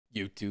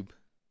YouTube.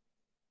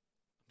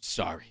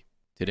 Sorry.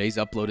 Today's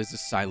upload is a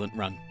silent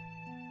run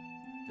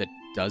that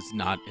does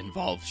not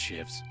involve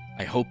shivs.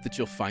 I hope that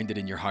you'll find it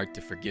in your heart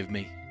to forgive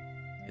me,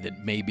 and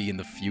that maybe in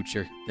the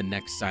future, the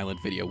next silent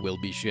video will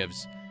be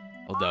shivs.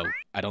 Although,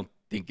 I don't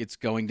think it's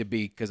going to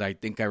be, because I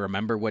think I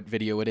remember what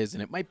video it is,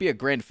 and it might be a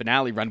grand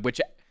finale run,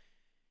 which,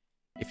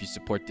 if you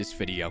support this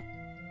video,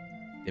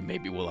 then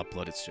maybe we'll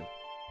upload it soon.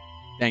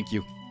 Thank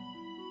you,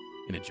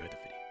 and enjoy the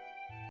video.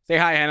 Say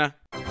hi, Hannah.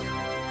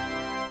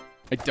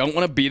 I don't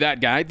want to be that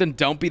guy, then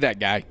don't be that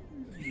guy.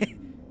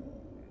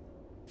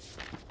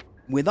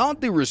 With all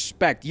due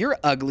respect, you're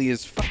ugly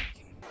as fuck.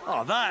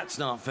 Oh, that's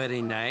not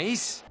very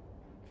nice.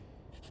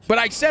 But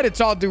I said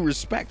it's all due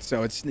respect,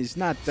 so it's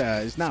not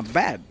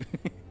bad.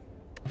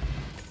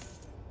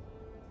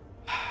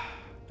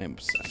 I'm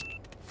upset.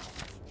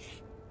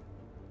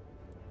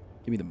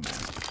 Give me the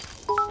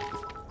mask.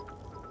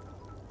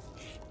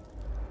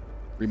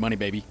 Free money,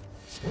 baby.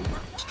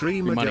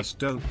 Streamer just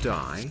don't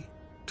die.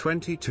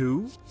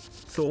 22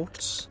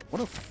 thoughts.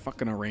 What a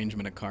fucking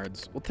arrangement of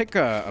cards. We'll take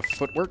a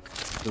footwork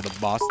to the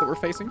boss that we're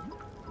facing.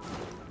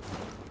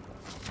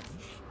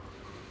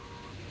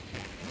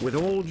 With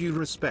all due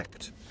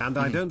respect, and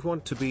I don't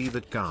want to be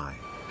that guy.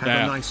 Have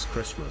a nice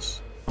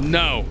Christmas.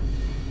 No.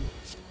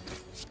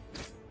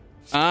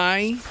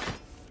 I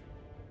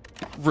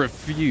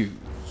refuse.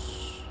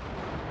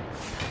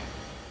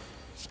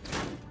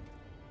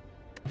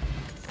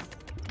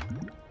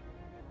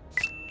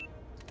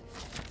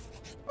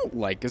 I don't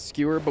like a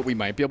skewer, but we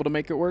might be able to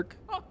make it work.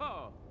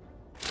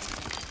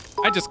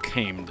 I just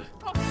camed.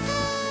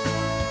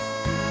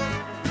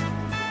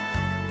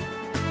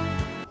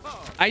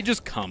 I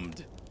just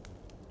cummed.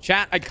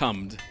 Chat, I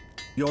cummed.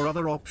 Your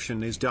other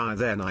option is die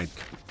then, Ike.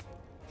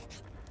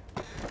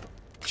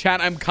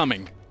 Chat, I'm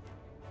coming.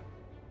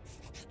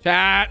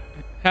 Chat,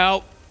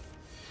 help.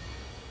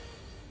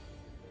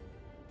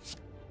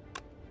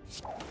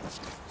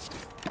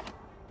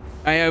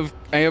 I have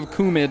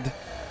Kumid.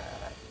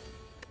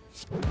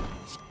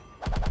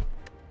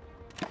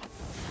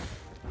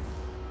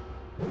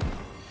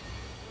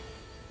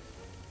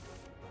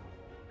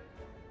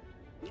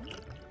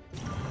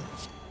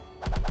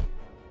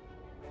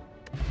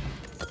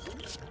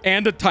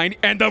 And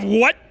a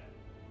what?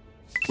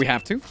 We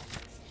have to.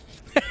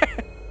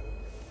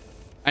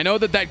 I know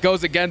that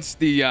goes against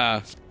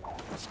the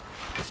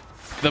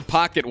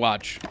pocket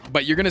watch,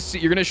 but you're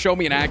gonna show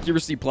me an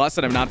accuracy plus,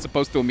 and I'm not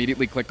supposed to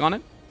immediately click on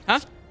it, huh?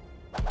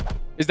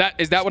 Is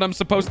that what I'm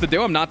supposed to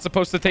do? I'm not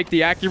supposed to take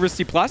the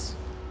accuracy plus?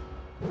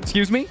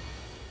 Excuse me?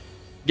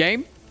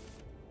 Game?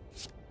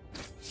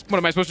 What,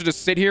 am I supposed to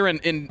just sit here and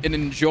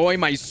enjoy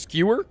my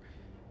skewer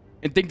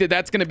and think that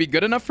that's gonna be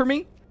good enough for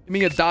me? Give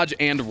me a dodge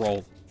and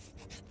roll.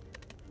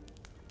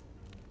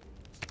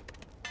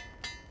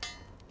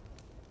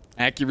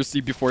 Accuracy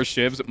before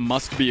shivs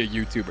must be a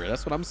YouTuber.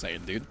 That's what I'm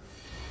saying, dude.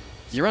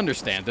 You're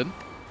understanding.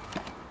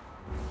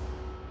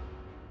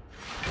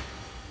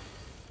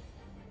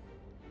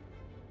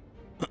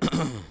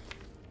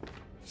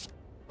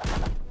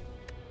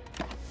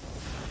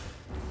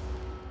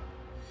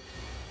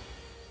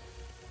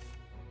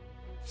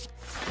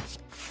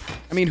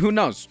 I mean, who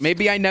knows?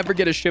 Maybe I never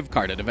get a shiv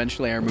card and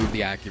eventually I remove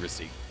the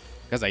accuracy.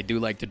 Because I do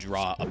like to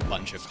draw a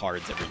bunch of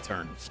cards every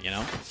turn, you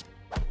know?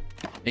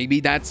 Maybe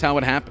that's how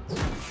it happens.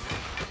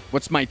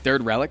 What's my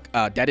third relic?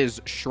 That is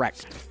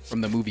Shrek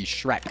from the movie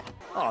Shrek.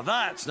 Oh,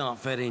 that's not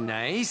very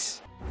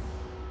nice.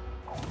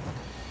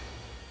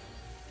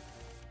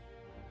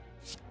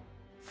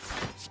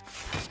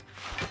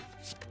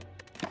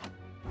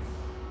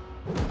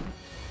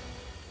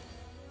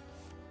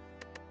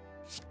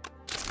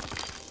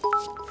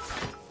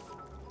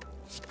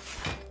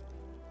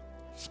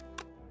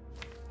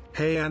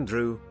 Hey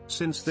Andrew,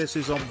 since this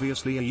is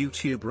obviously a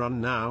YouTube run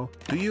now,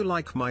 do you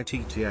like my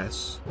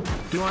TTS?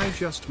 Do I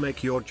just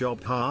make your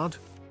job hard?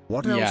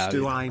 What else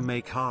do I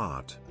make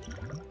hard?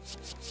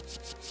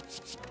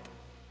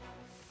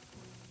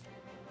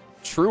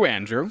 True,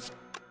 Andrew.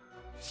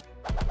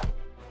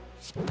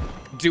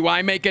 Do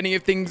I make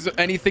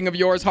anything of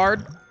yours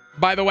hard,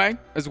 by the way,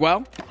 as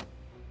well?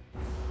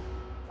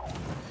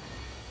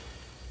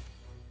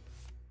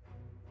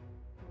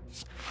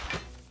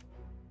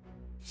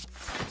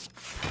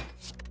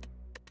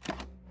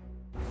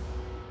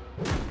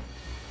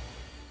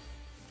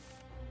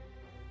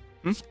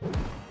 Hmm?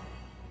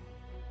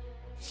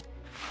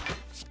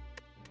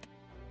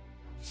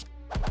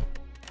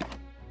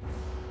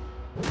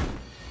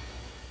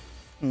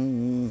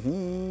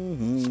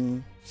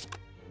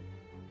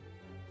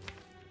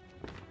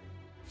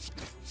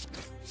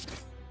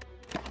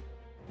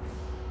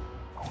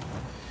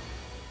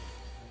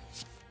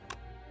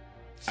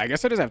 I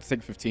guess I just have to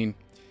take 15.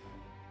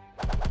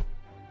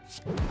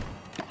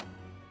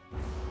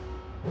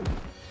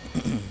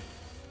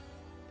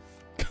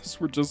 Because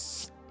we're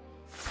just...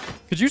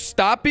 Could you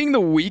stop being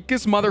the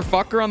weakest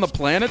motherfucker on the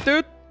planet,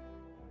 dude?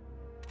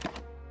 Could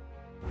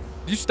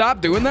you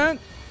stop doing that?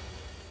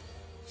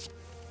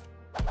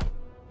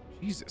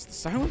 Jesus, the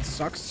silence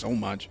sucks so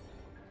much.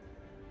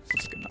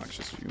 It's like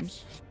obnoxious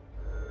fumes.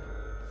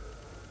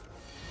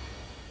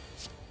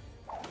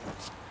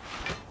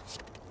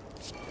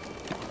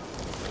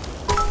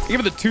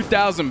 Even the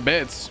 2,000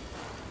 bits.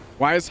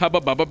 Why is Hubba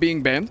Bubba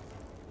being banned?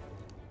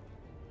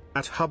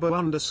 At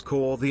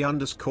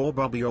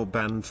Hubba_the_Bubba you're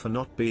banned for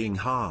not being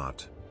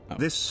hard. Oh.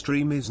 This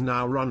stream is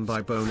now run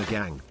by Boner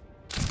Gang.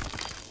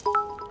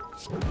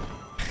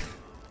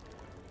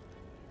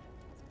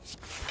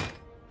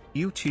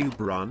 YouTube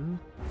run?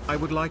 I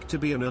would like to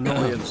be an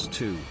annoyance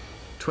too.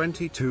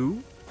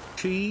 22?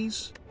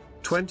 Cheese?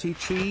 20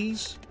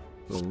 cheese?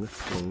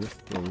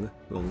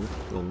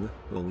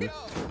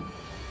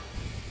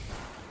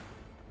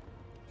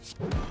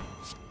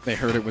 They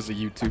heard it was a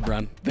YouTube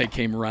run. They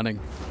came running.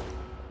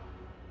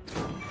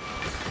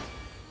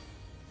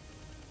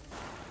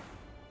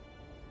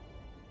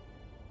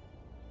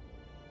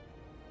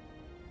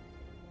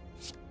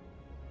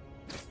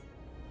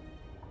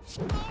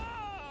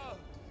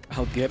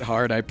 I'll get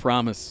hard, I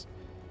promise.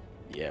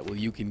 Yeah, well,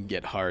 you can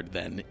get hard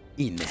then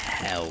in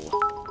hell.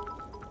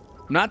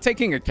 I'm not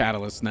taking a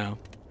catalyst now.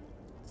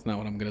 That's not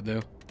what I'm gonna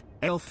do.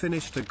 Elle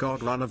finished a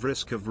god run of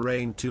Risk of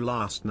Rain 2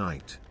 last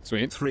night.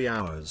 Sweet. 3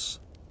 hours.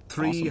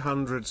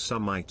 300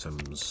 some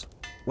items.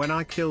 When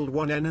I killed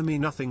one enemy,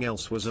 nothing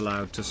else was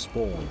allowed to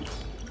spawn.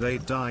 They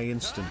die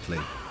instantly.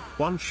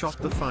 One shot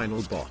the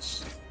final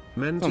boss.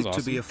 Meant it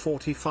to be a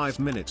 45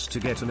 minutes to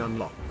get an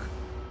unlock.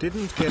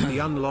 Didn't get the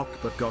unlock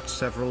but got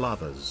several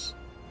others.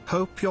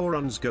 Hope your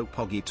runs go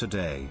poggy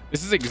today.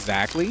 This is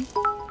exactly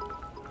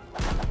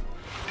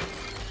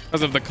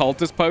because of the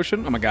cultist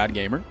potion. I'm a god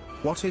gamer.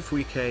 What if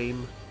we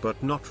came,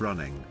 but not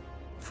running?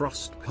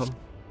 Frostpum.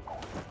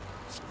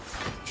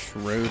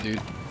 True,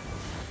 dude.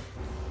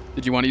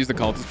 Did you want to use the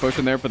cultist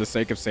potion there for the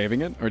sake of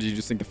saving it? Or did you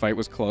just think the fight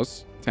was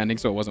close, tending,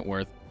 so it wasn't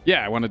worth?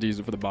 Yeah, I wanted to use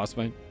it for the boss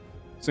fight.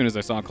 As soon as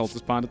I saw a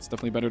cultist pond, it's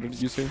definitely better to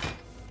use here.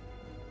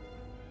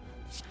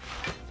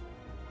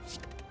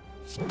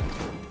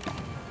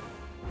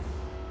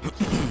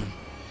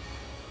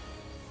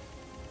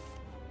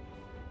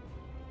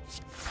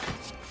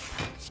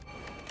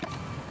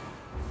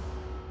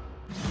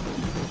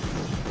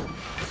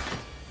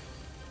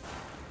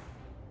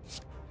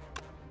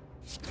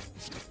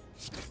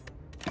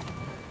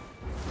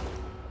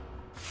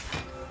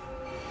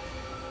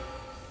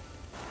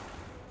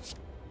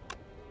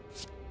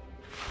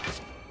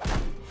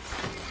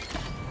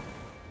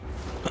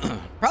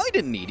 Probably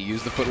didn't need to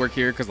use the footwork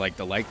here because, like,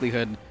 the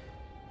likelihood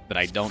that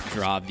I don't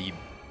draw the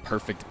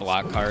perfect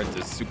block cards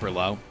is super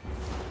low.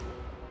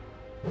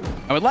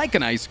 I would like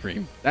an ice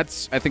cream.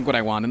 That's, I think, what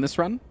I want in this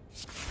run.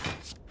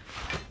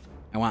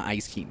 I want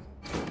ice cream.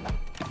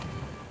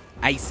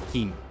 Ice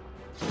cream.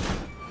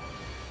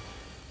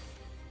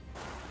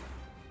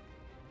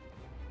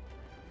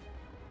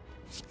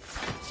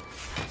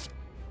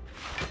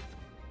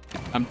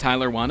 I'm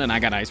Tyler1 and I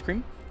got ice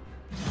cream.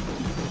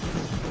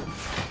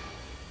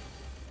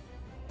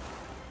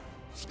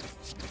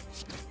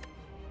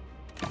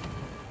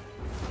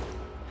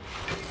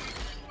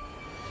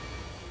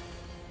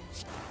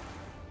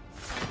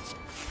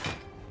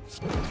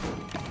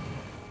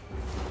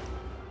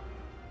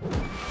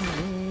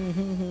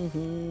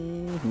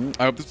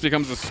 I hope this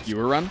becomes a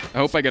skewer run. I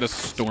hope I get a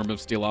Storm of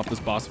Steel off this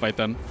boss fight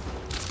then.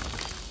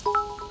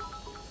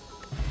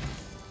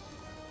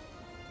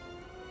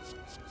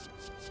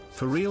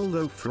 For real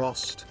though,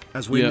 Frost,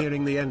 as we're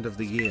nearing the end of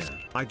the year,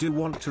 I do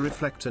want to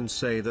reflect and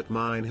say that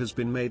mine has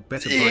been made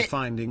better by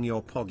finding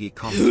your poggy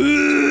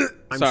content.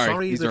 I'm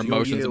sorry these that are your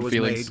emotions year and was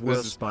feelings. made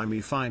worse by me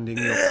finding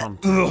your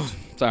content.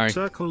 Sorry.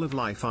 Circle of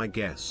life, I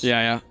guess.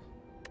 Yeah.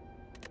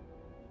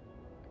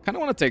 Kind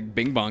of want to take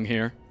Bing Bong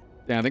here.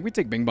 Yeah, I think we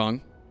take Bing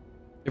Bong.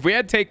 If we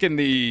had taken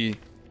the...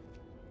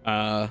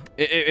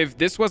 if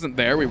this wasn't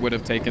there, we would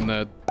have taken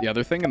the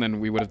other thing, and then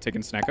we would have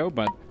taken Snecko,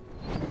 but...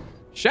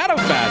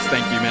 Shadowfast,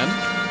 thank you, man.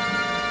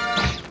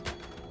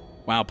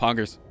 Wow,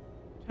 Poggers.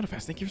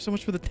 Shadowfast, thank you so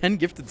much for the 10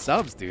 gifted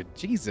subs, dude.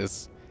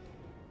 Jesus.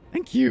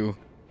 Thank you.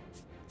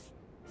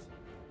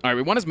 All right,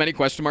 we want as many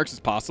question marks as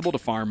possible to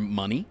farm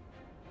money.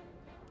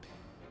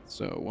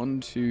 So, 1,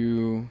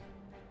 2...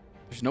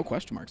 There's no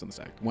question marks on this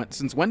act.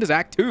 Since when does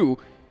Act 2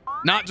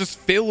 not just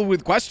fill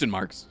with question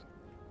marks?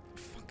 What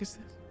the fuck is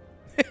this?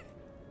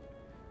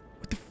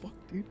 What the fuck,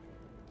 dude?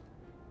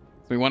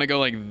 So we want to go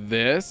like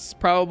this,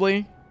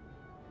 probably.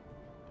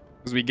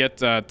 Because we get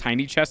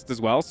tiny chests as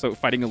well, so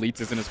fighting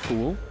elites isn't as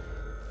cool.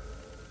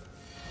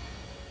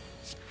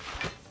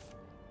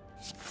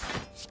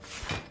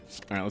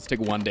 All right, let's take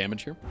 1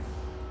 damage here.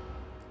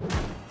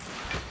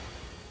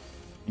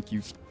 Thank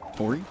you,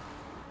 Tori.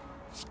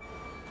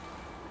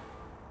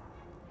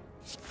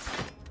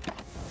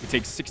 We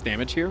take 6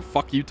 damage here.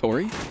 Fuck you,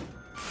 Tori.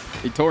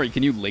 Hey, Tori,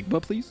 can you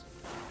Ligma, please?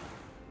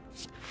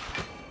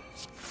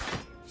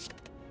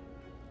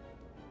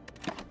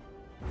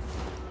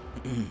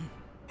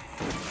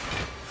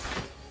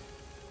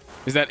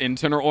 Is that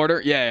internal order?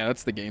 Yeah,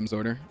 that's the game's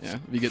order. Yeah,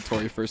 if you get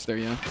Tori first there,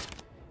 yeah.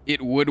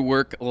 It would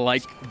work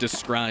like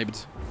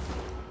described.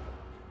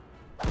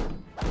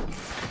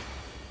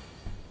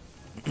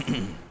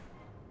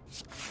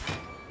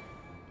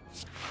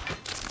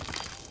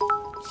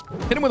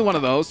 Hit him with one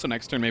of those, so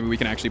next turn maybe we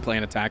can actually play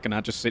an attack and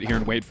not just sit here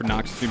and wait for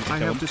Noxus to kill him. I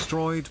have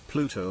destroyed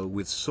Pluto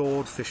with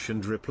swordfish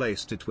and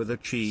replaced it with a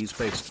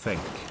cheese-based fake.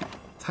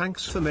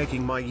 Thanks for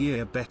making my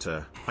year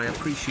better. I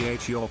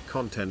appreciate your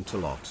content a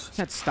lot.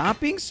 Chat, stop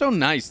being so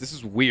nice. This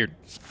is weird.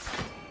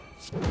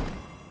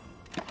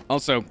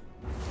 Also,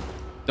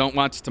 don't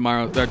watch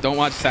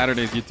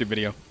Saturday's YouTube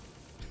video.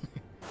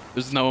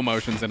 There's no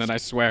emotions in it, I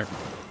swear.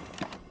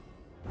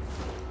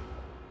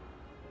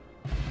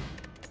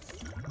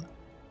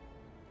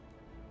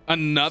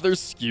 Another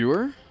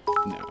skewer?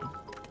 No.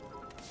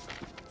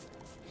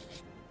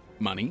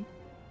 Money?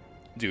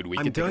 Dude, we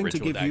could take a I'm going to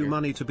ritual give dagger. you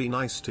money to be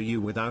nice to you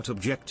without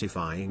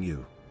objectifying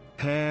you.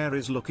 Hair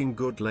is looking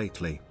good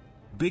lately.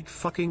 Big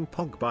fucking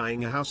pog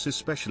buying a house,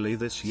 especially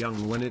this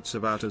young, when it's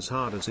about as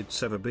hard as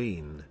it's ever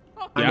been.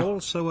 Yeah. I'm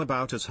also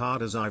about as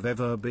hard as I've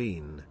ever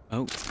been.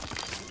 Oh.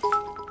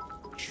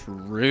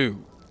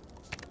 True.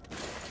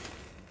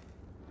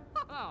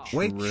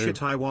 Wait,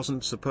 shit, I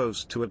wasn't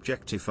supposed to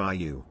objectify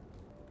you.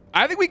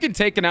 I think we can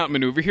take an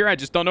outmaneuver here. I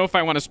just don't know if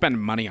I want to spend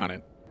money on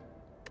it.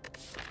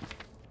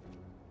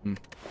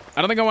 I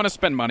don't think I want to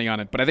spend money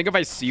on it, but I think if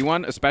I see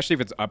one, especially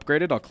if it's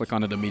upgraded, I'll click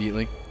on it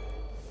immediately.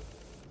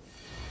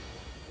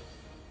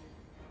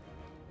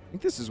 I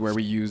think this is where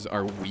we use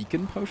our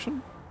weaken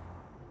potion.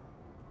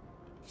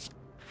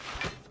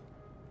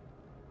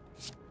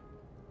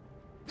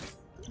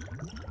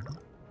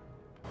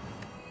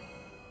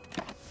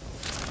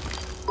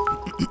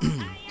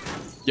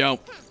 Yo.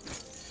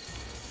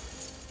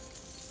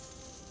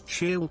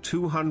 Shield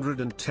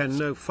 210,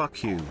 no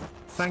fuck you.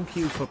 Thank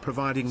you for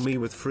providing me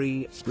with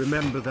free,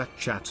 remember that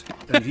chat,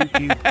 and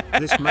YouTube,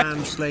 this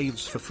man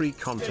slaves for free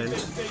content,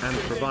 and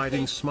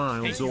providing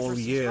smiles all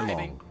year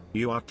long.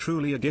 You are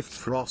truly a gift,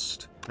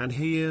 Frost, and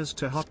here's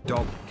to hot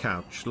dog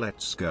couch,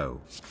 let's go.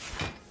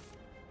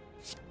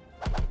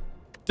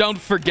 Don't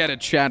forget it,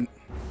 chat.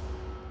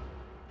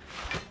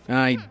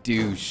 I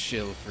do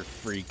shill for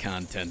free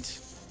content.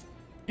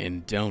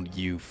 And don't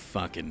you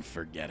fucking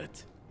forget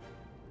it.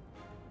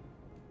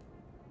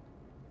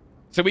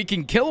 So we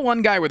can kill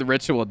one guy with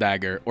Ritual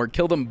Dagger, or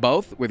kill them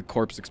both with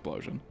Corpse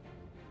Explosion.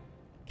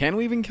 Can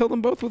we even kill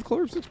them both with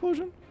Corpse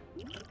Explosion?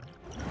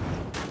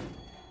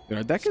 Dude,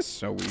 our deck is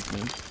so weak,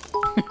 man.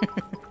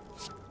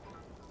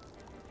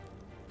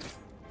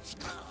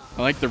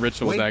 I like the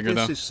Ritual Dagger,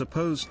 though. This is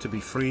supposed to be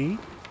free?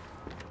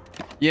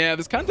 Yeah,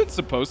 this content's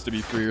supposed to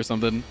be free or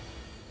something.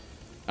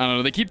 I don't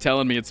know. They keep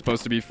telling me it's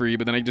supposed to be free,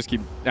 but then I just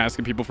keep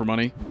asking people for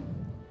money.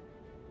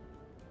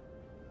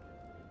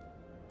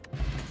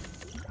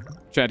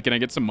 Chad, can I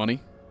get some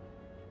money?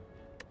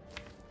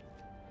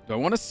 Do I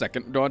want a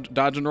second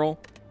dodge and roll?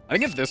 I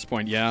think at this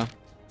point, yeah.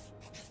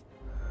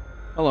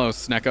 Hello,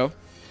 Snecko.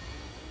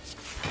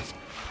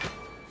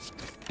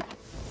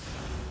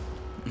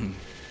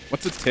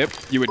 What's a tip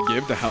you would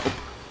give to help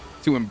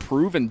to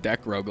improve in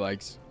deck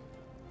roguelikes?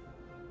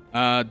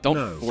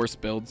 Don't force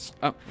builds.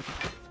 Oh.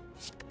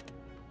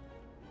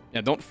 Yeah,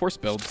 don't force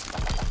builds.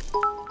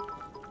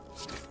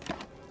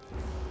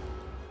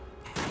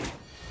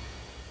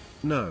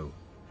 No.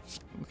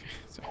 Okay,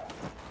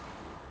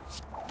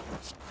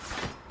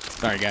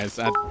 sorry guys.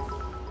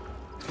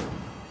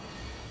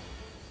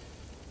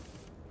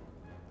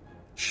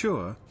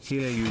 Sure,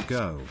 here you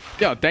go.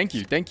 Yeah, thank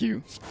you, thank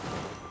you.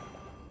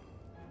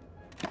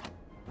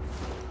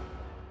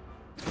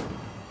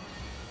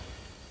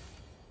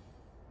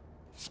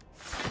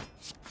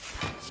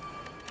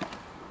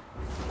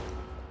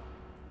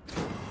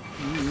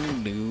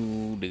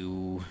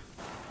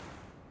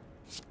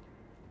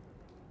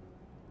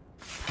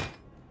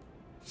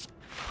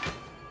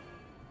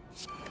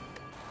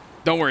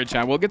 Don't worry,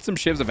 chat. We'll get some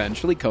shivs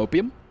eventually.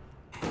 Copium.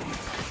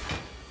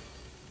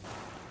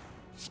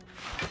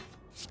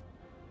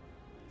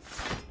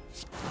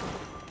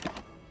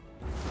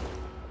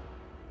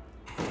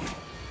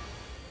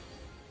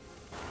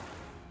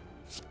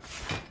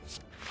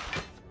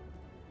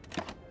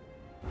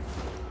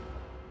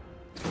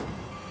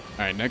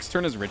 Alright, next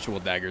turn is Ritual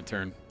Dagger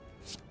turn.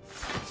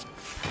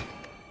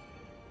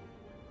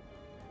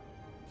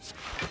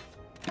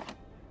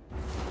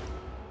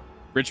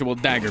 Ritual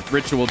Dagger,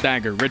 Ritual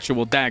Dagger,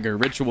 Ritual Dagger,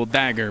 Ritual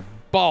Dagger.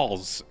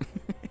 Balls.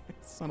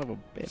 Son of a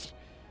bitch.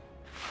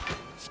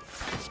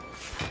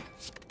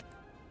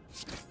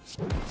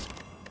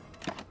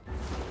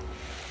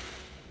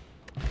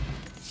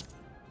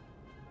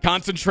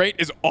 Concentrate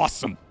is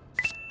awesome.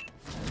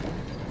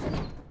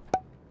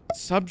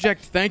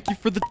 Subject, thank you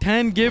for the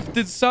 10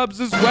 gifted subs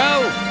as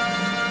well.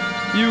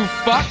 You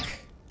fuck.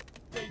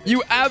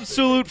 You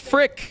absolute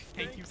frick.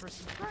 Thank you for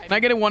subscribing. Can I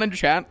get a one in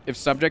chat if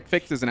Subject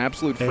Fix is an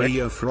absolute frick? Hey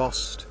yo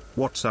Frost,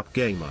 what's up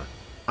gamer?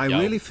 I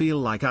really feel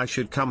like I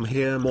should come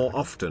here more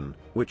often,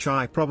 which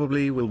I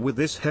probably will with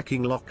this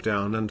hecking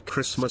lockdown and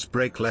Christmas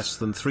break less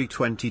than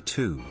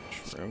 322.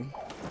 True.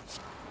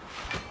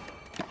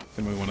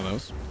 Can we one of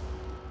those?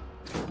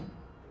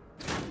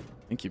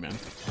 Thank you, man.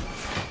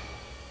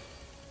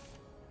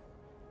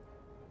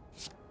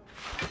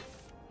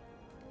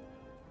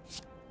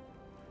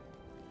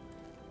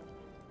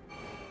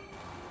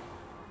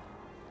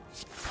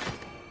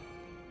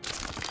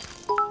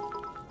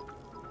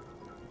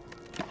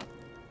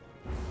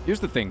 Here's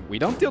the thing. We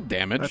don't deal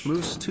damage At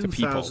Moose to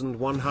people.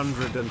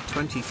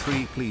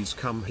 2123, please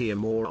come here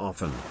more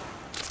often.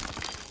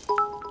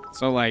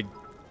 So, like,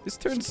 this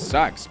turn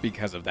sucks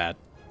because of that.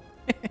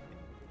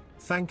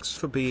 Thanks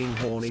for being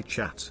horny,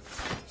 chat.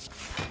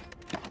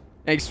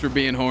 Thanks for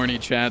being horny,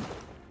 chat.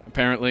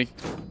 Apparently.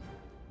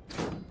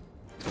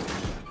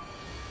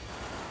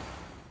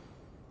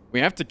 We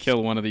have to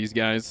kill one of these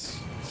guys.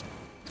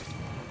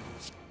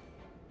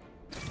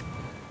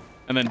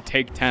 And then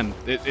take 10.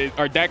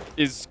 Our deck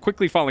is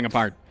quickly falling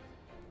apart.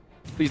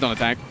 Please don't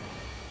attack.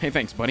 Hey,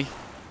 thanks, buddy.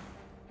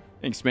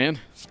 Thanks, man.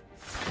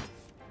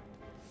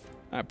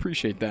 I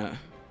appreciate that.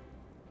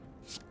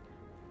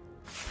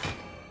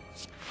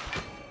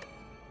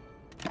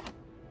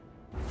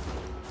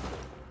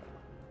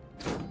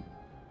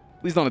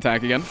 Please don't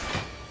attack again.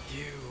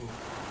 You.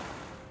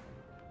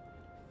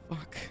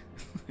 Fuck.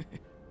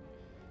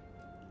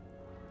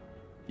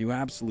 You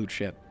absolute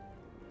shit.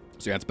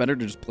 So yeah, it's better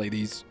to just play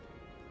these.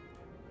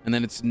 And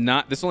then it's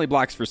not... This only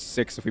blocks for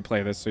 6 if we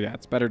play this. So yeah,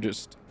 it's better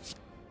just...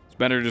 It's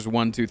better to just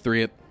 1, 2,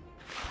 3 it.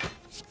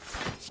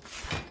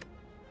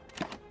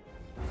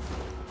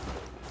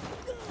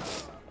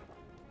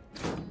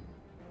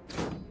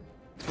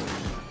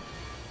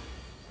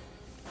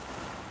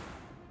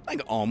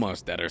 Like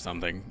almost dead or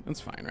something.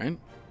 That's fine, right?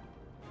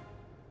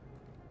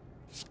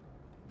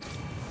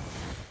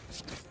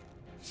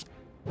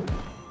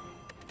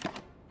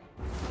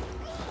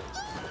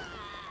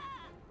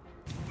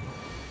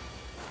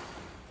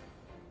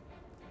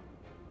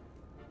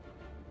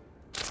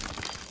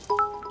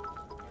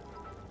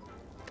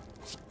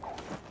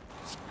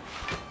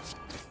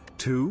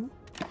 Two,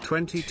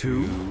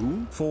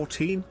 22,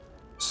 14,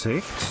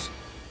 6,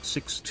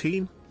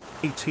 16,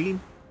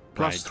 18,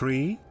 plus Right.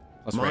 3,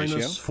 Plus minus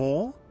ratio.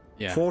 4,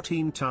 Yeah.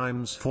 14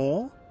 times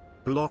 4,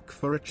 block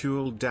for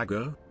ritual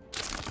dagger.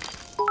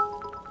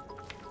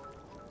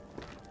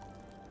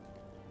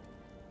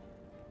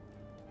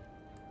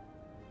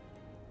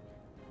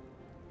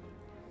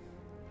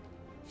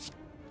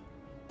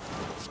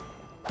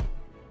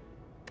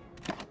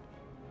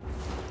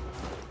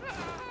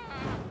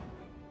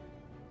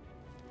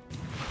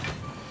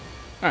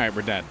 All right,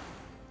 we're dead.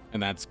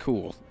 And that's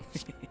cool.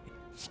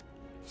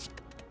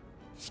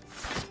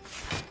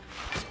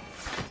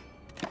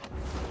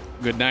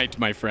 Good night,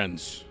 my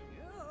friends.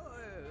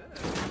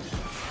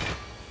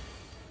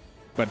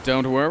 But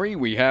don't worry,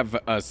 we have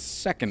a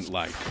second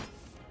life.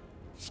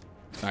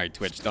 Sorry,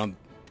 Twitch, don't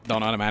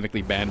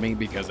automatically ban me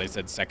because I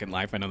said second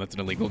life. I know that's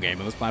an illegal game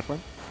on this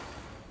platform.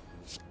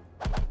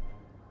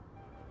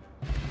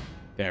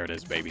 There it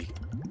is, baby.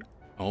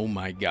 Oh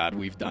my god,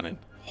 we've done it.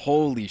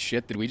 Holy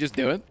shit, did we just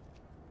do it?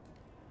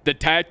 The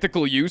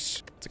tactical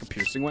use. It's like a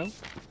piercing whale.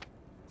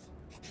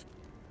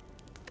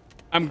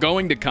 I'm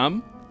going to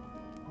come.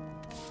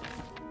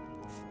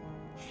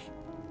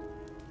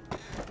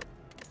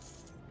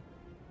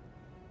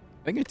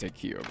 I think I take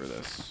key over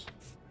this.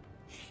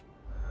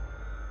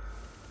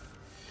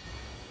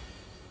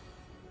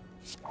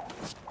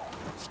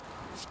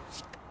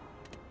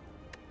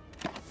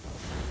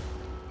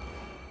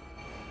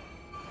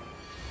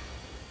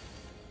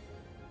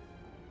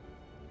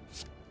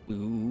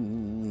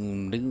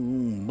 Boom,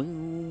 boom,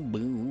 boom,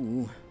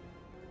 boom.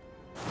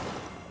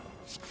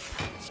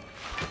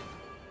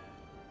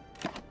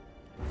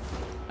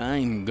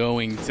 I'm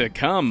going to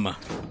come.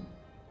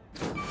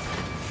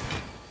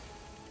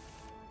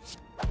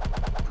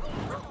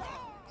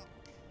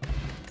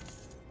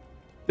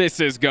 This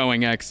is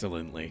going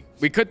excellently.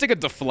 We could take a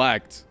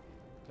deflect,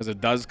 because it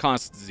does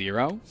cost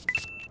 0.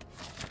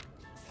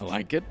 I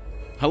like it.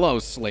 Hello,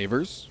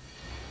 slavers.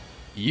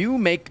 You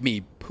make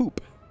me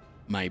poop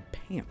my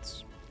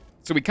pants.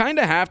 So we kind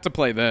of have to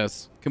play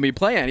this. Can we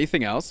play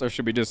anything else, or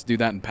should we just do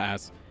that and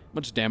pass? How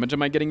much damage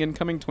am I getting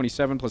incoming?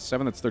 27 plus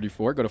 7, that's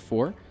 34. Go to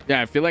 4.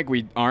 Yeah, I feel like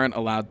we aren't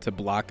allowed to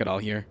block at all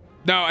here.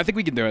 No, I think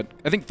we can do it.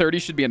 I think 30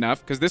 should be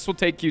enough, because this will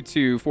take you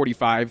to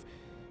 45.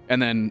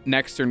 And then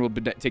next turn will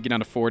take you down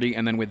to 40.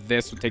 And then with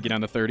this, we'll take you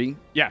down to 30.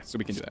 Yeah, so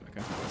we can do that.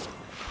 Okay.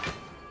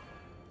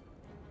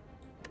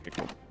 Okay,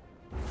 cool.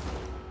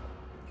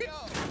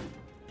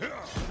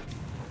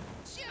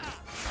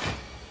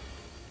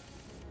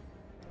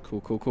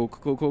 Cool, cool, cool,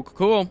 cool, cool,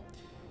 cool.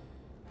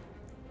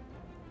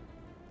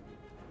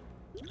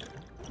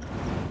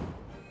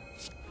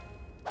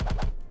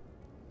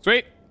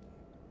 Sweet.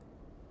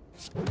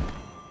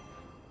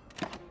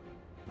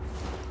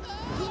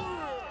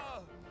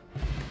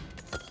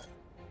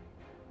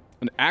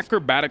 An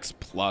acrobatics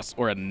plus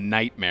or a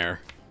nightmare.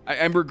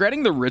 I'm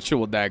regretting the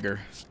ritual dagger.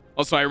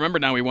 Also, I remember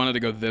now we wanted to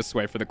go this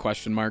way for the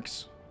question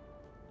marks.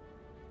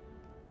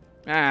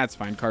 Ah, it's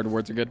fine. Card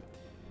rewards are good.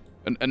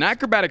 An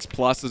acrobatics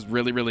plus is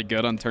really, really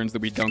good on turns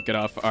that we don't get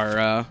off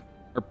our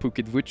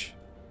Pukidvuch.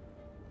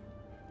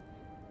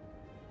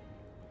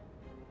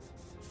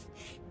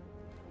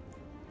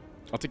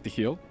 I'll take the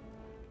heal.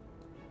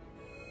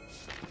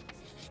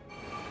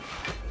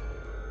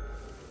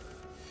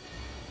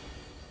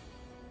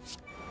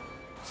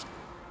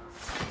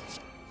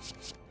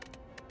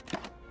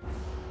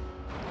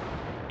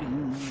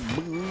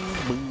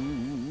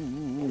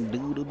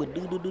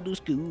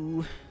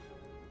 Scoo.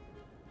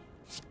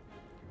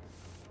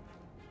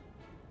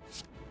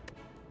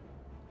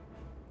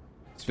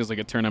 This feels like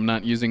a turn I'm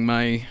not using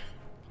my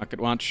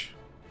pocket watch.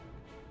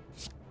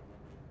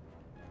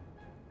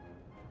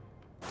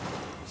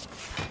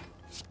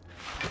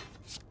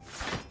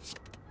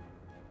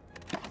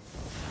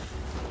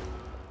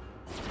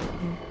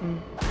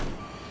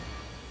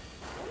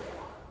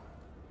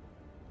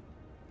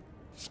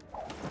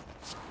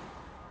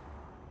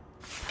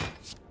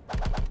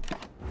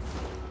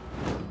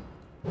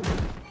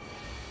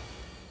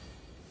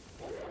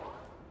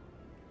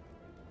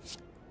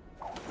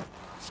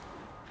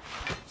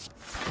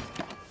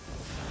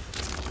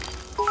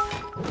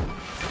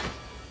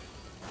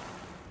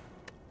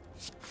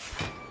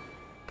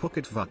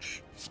 Pocket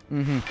watch.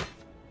 Mm-hmm.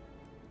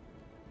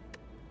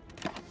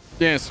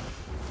 Yes.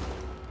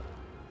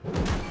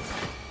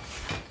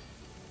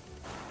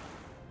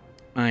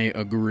 I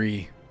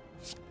agree.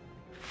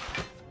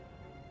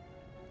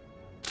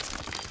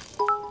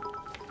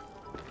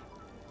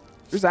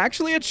 There's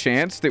actually a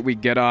chance that we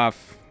get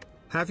off.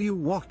 Have you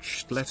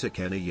watched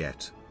Letterkenny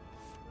yet?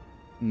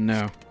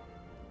 No.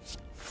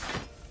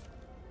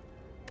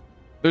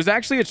 There's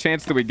actually a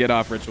chance that we get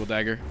off Ritual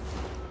Dagger.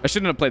 I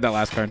shouldn't have played that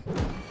last card.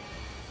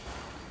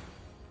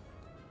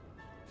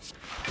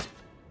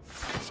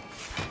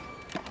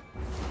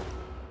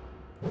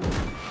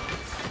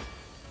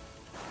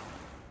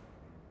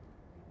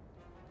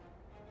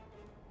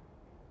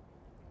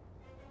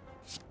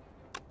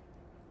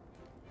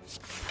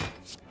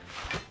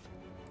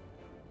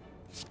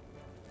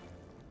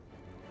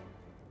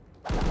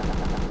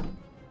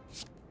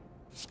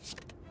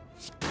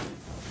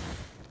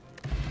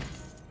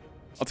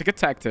 I'll take a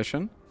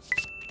Tactician.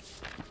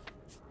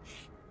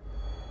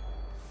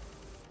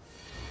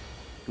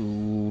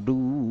 Do,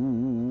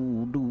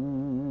 do, do.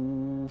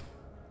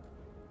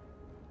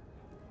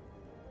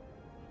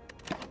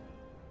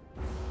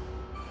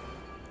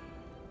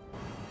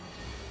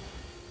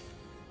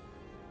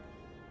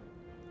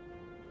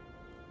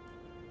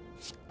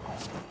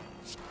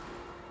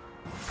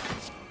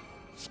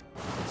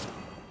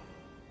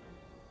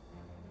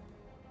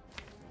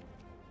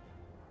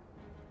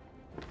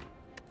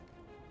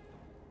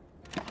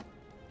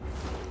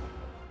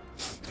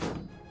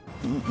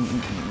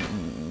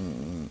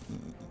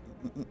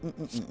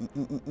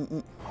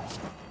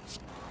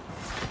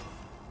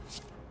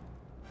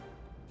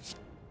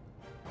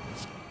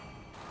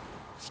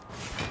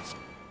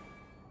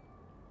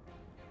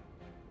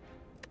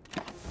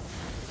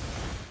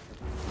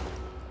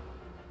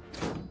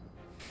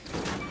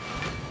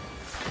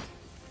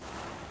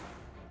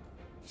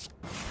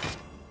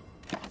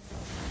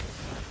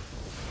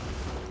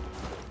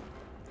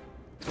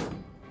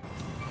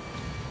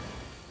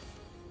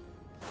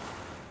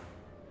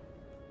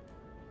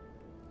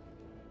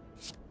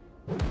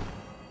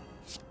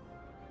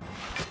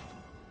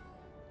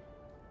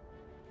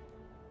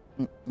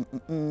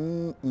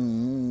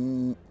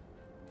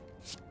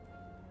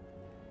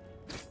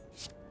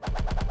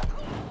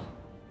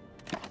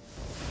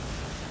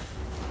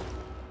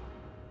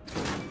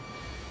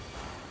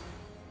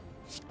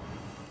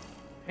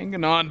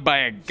 Hanging on by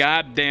a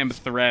goddamn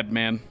thread,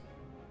 man.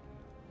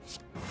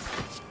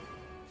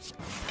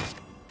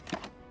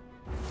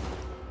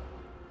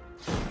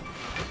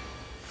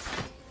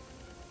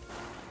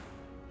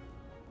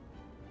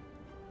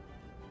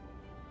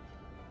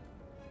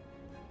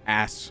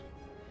 Ass.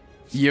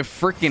 You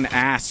freaking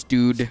ass,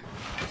 dude.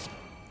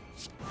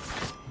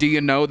 Do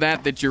you know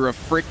that you're a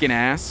freaking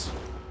ass?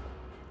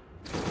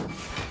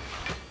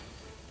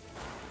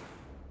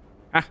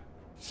 Ah.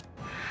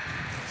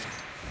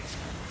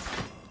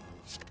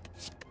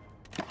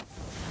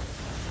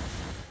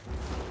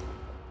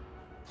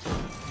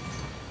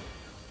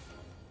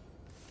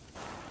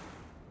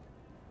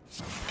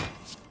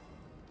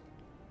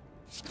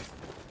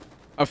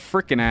 A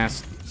freaking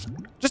ass.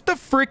 Just a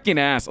freaking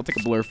ass. I'll take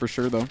a blur for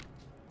sure, though.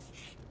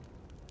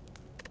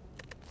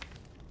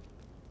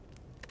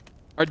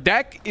 Our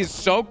deck is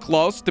so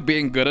close to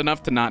being good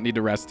enough to not need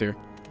to rest here.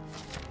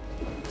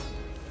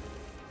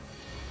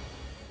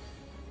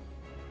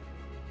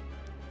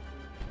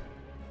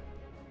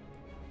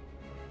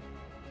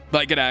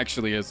 Like, it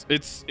actually is.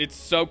 It's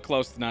so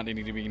close to not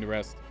needing to be in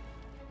rest.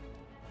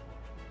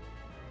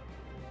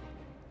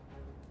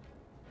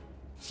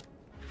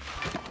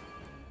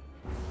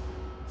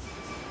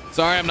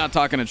 Sorry, I'm not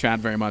talking to chat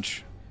very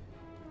much.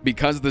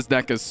 Because this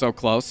deck is so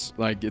close,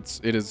 like,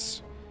 it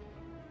is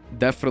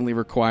definitely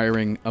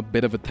requiring a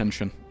bit of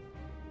attention.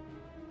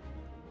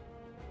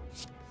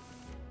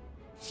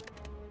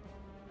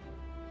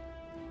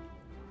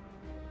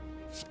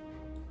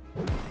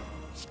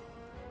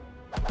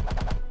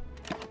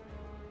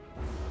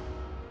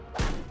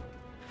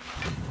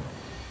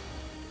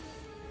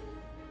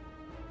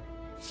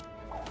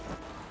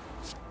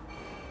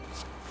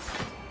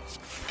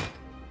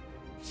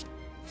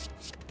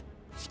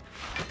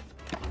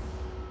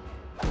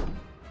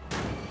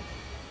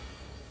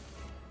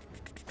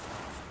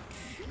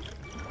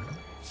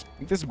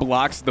 I think this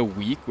blocks the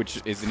weak,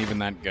 which isn't even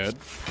that good.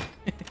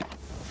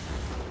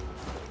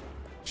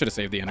 Should have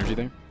saved the energy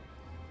there.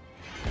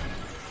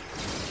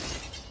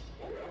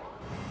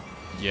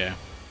 Yeah.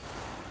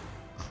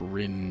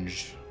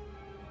 Cringe.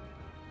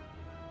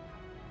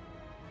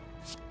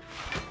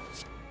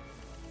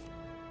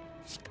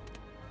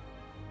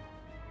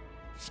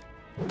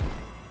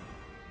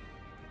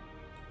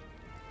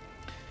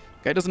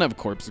 Guy doesn't have a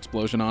corpse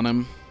explosion on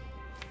him.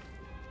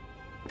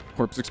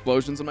 Corpse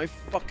explosions in my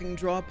fucking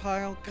draw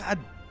pile. God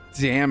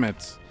damn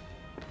it.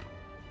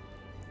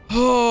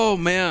 Oh,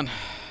 man.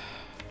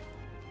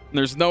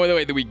 There's no other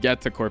way that we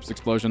get to corpse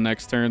explosion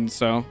next turn,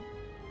 so.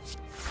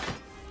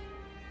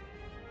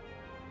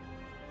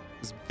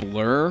 Is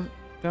blur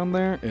down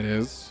there? It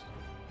is.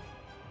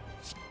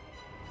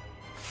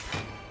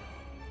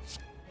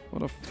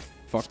 What a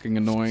fucking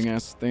annoying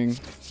ass thing.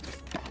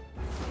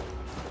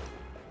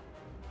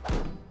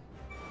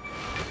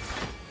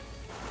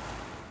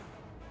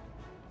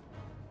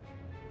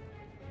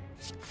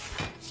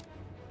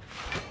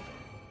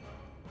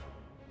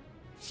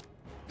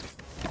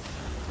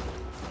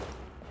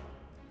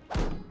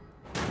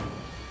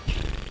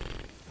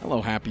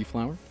 Hello, Happy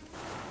Flower.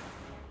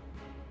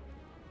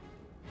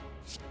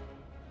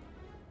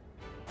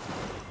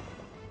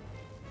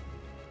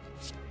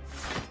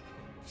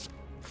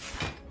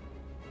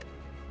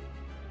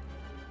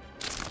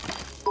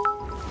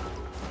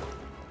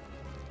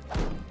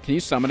 Can you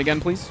summon again,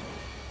 please?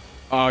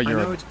 Oh, you're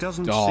I know it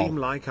doesn't seem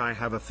like I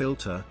have a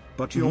filter,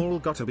 but you all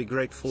gotta be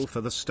grateful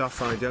for the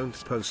stuff I don't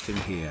post in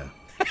here.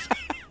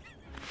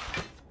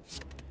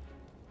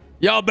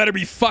 Y'all better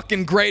be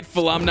fucking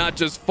grateful I'm not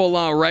just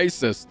full-on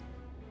racist.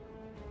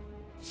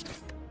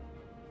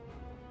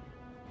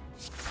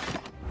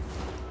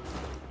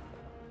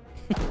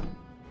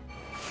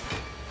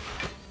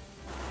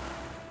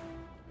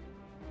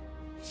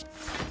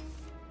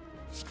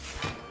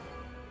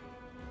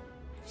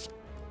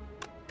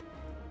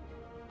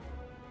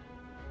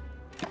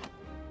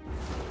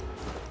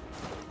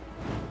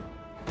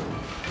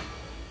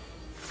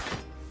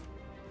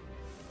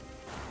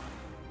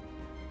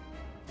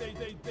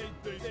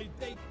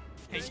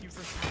 Thank you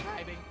for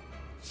subscribing.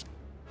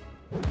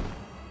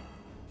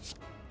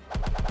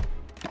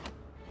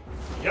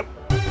 Yep.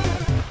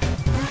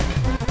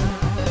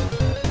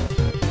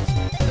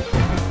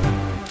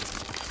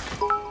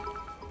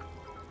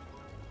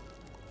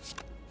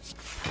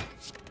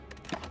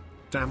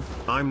 Damn,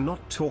 I'm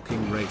not talking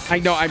racist. I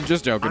know, I'm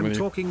just joking I'm with you.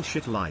 talking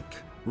shit like,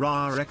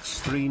 Rar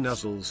X3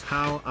 Nuzzles,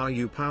 how are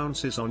you,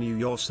 pounces on you,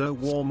 you're so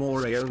warm,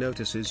 Oreo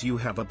notices you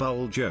have a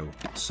bulge-o,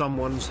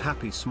 someone's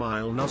happy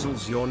smile,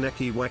 Nuzzles your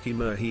necky wecky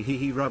merhy hee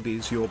hee,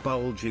 rubbies your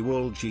bulgy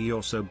woolgy,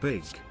 you're so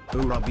big, who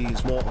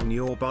rubbies more on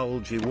your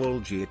bulgy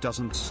woolgy, it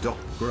doesn't stop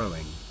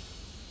growing.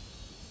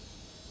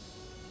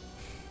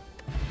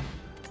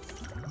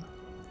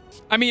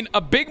 I mean,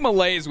 a big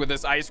malaise with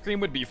this ice cream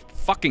would be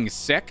fucking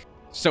sick.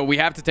 So we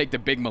have to take the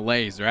big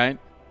malaise, right?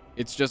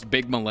 It's just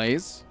big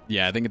malaise?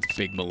 Yeah, I think it's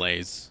big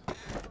malaise.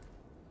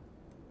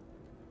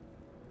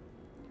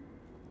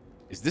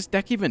 Does this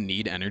deck even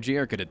need energy,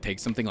 or could it take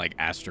something like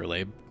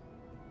Astrolabe?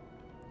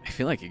 I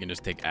feel like you can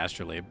just take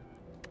Astrolabe.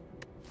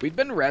 We've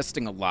been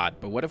resting a lot,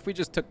 but what if we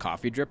just took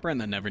Coffee Dripper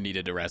and then never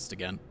needed to rest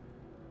again?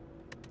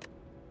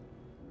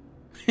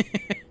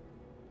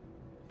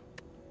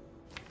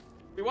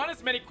 We want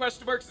as many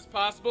question marks as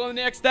possible in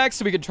the next deck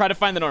so we can try to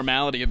find the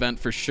normality event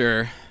for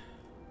sure.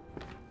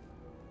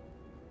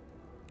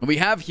 We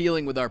have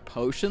healing with our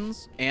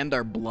potions and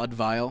our blood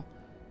vial.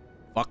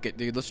 Fuck it,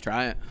 dude. Let's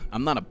try it.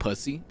 I'm not a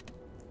pussy.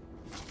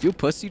 You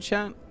pussy,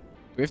 chat? Do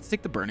we have to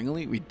take the Burning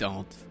Elite? We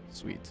don't.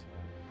 Sweet.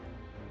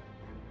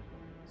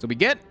 So we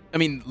get, I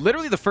mean,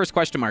 literally the first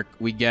question mark,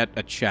 we get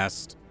a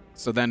chest.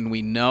 So then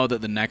we know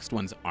that the next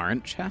ones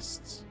aren't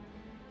chests.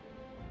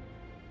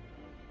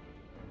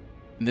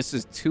 And this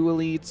is 2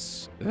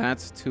 elites.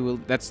 That's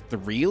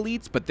 3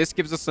 elites, but this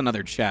gives us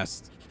another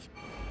chest.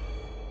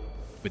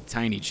 With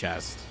tiny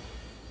chest.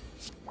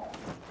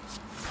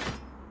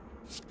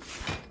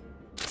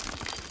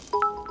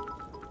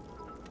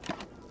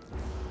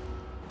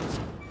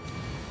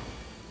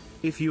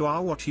 If you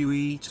are what you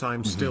eat,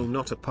 I'm still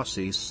not a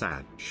pussy,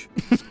 Sag.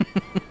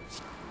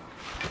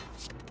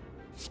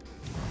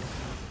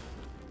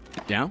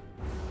 Yeah?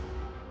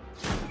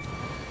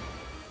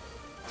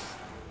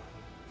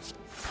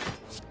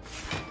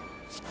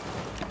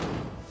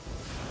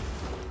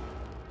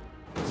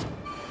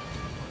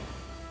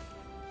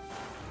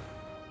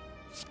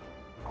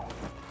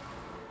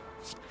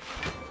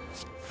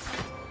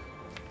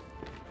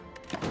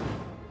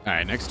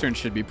 Alright, next turn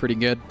should be pretty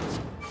good.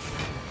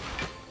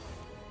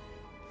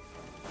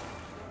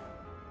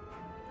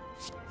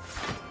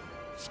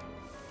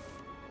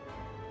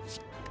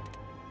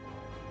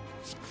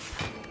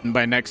 And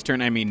by next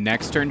turn, I mean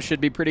next turn should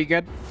be pretty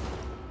good.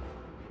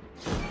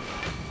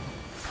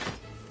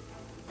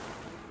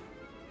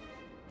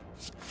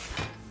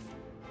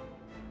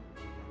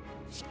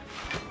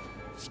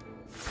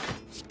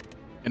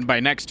 And by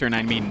next turn,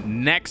 I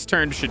mean next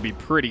turn should be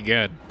pretty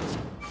good.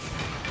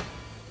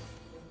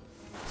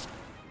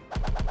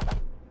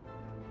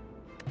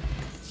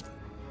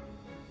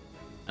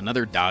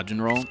 Another dodge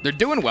and roll. They're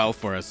doing well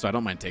for us, so I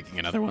don't mind taking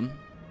another one.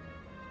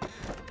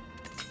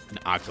 An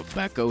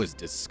Akabeko is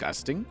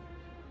disgusting.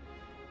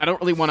 I don't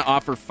really want to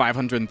offer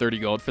 530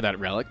 gold for that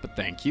relic, but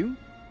thank you.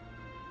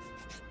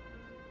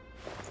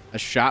 A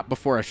shop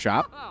before a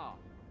shop.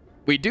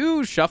 We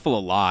do shuffle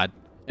a lot,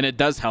 and it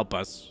does help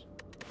us.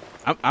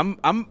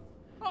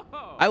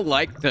 I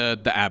like the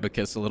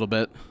abacus a little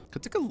bit.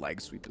 Could take a leg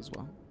sweep as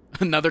well.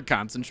 Another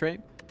concentrate.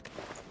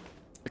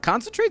 The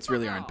concentrates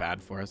really aren't bad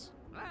for us.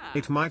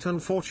 It might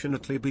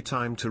unfortunately be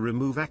time to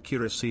remove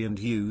accuracy and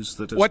use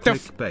that as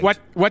clickbait.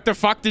 What the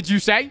fuck did you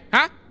say?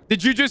 Huh?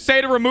 Did you just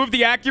say to remove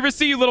the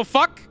accuracy, you little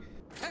fuck?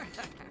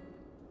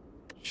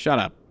 Shut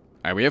up.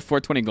 All right, we have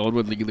 420 gold.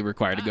 We're legally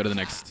required to go to the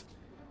next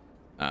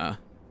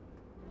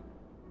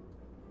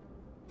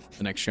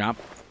shop.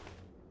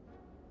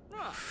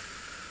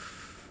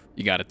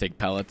 You got to take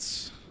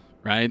pellets,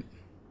 right?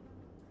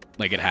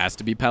 Like it has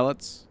to be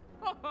pellets.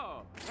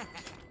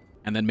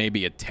 And then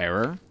maybe a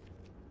terror.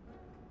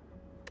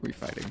 Who are we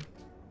fighting?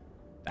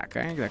 That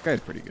guy? That guy's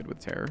pretty good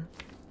with terror.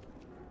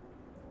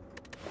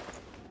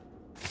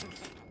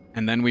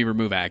 And then we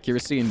remove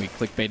accuracy and we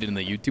clickbait it in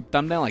the YouTube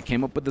thumbnail. I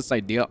came up with this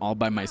idea all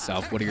by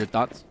myself. What are your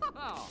thoughts?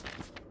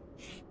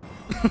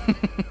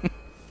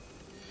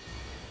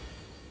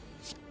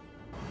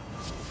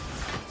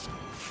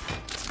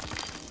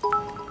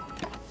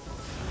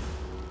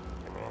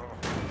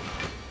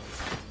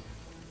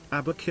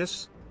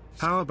 Abacus?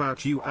 How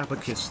about you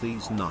abacus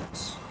these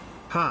nuts?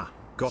 Ha!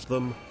 Got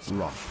them,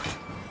 rocked.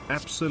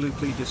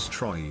 Absolutely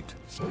destroyed.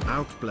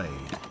 Outplayed.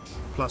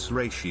 Plus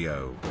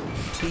ratio.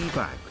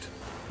 Teabagged.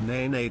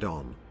 Nay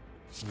on.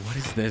 What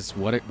is this?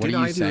 What are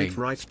you saying? Did I do it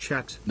right,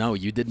 chat? No,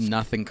 you did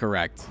nothing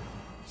correct.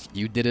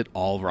 You did it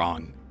all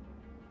wrong.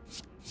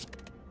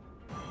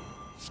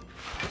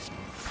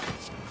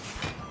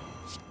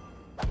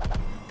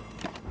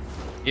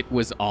 It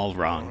was all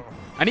wrong.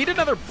 I need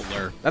another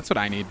blur. That's what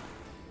I need.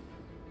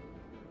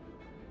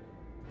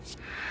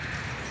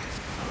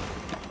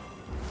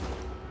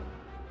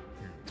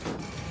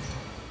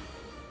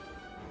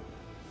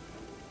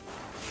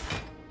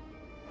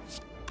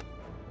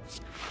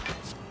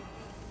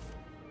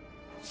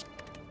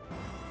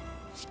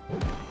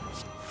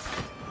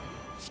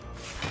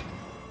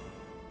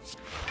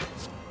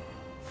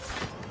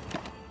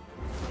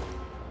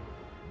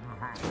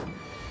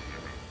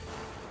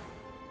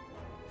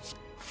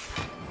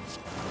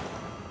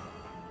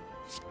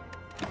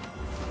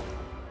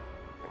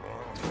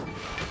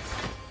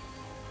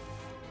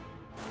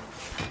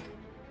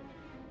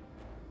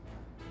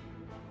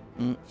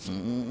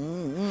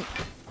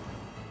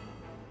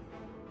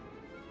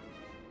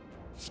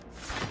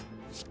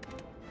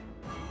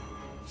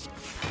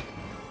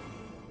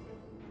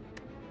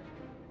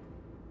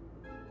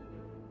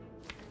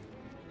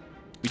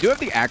 We do have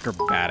the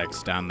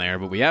acrobatics down there,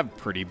 but we have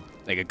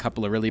like a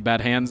couple of really bad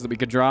hands that we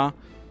could draw.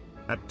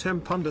 At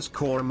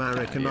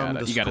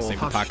temp_American you gotta save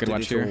the pocket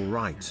watch here. All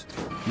right.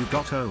 You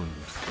got owned.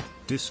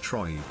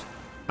 Destroyed.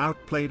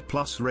 Outplayed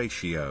plus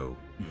ratio.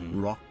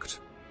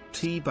 Rocked.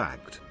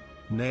 Teabagged.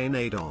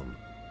 Nay on.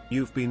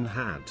 You've been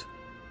had.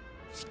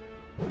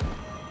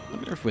 I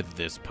wonder if with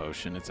this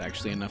potion it's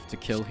actually enough to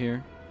kill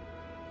here.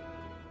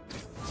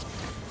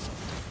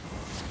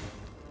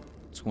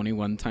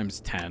 21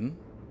 times 10.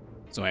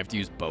 So I have to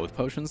use both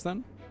potions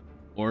then?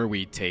 Or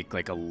we take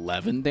like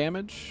 11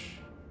 damage?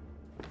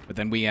 But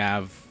then we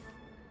have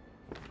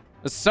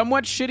a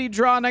somewhat shitty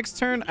draw next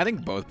turn. I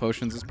think both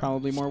potions is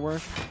probably more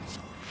worth.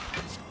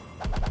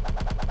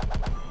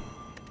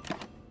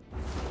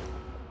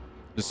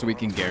 Just so we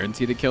can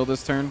guarantee to kill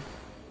this turn.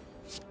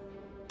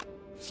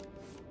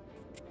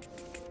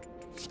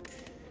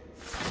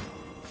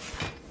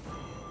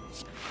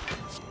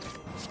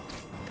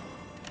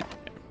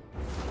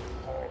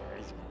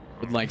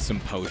 Would like some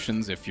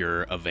potions if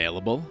you're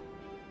available.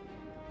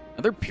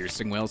 Another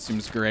piercing whale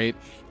seems great.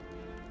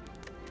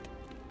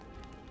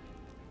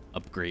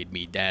 Upgrade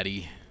me,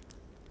 daddy.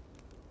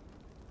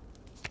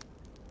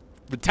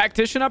 The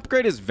tactician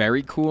upgrade is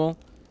very cool.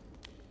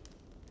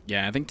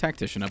 Yeah, I think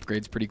tactician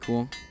upgrade's pretty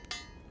cool.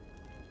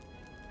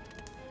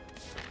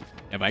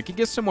 If I could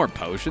get some more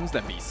potions,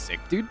 that'd be sick,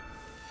 dude.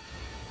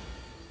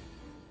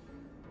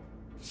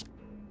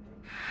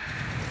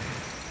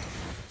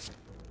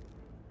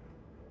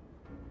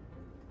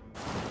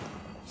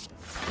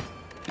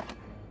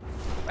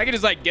 I could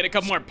just like get a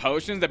couple more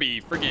potions, that'd be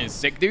freaking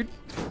sick, dude.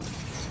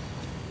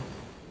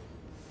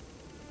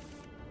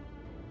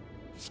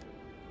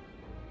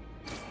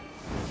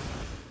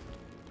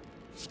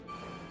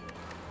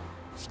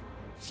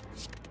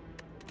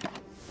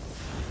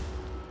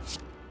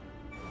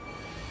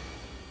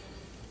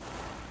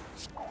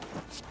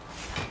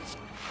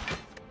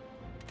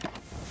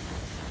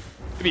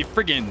 It'd be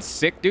friggin'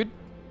 sick, dude.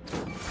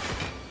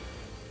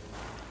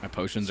 My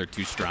potions are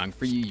too strong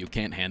for you. You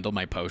can't handle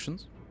my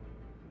potions.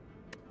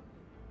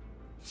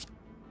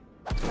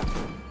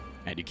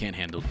 And you can't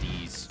handle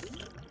these.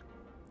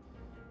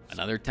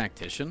 Another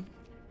tactician?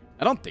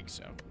 I don't think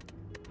so.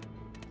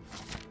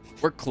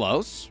 We're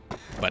close,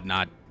 but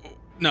not...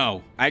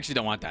 No, I actually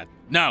don't want that.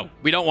 No,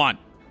 we don't want.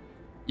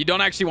 You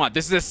don't actually want.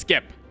 This is a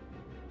skip.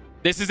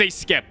 This is a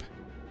skip.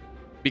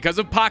 Because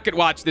of Pocket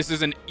Watch, this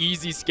is an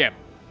easy skip.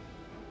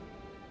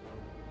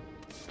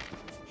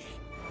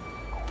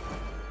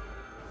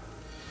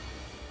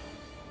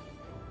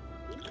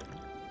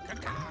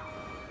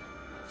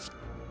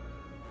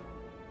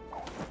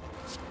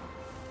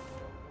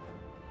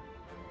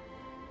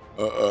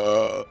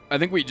 I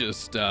think we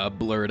just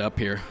blur it up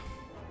here.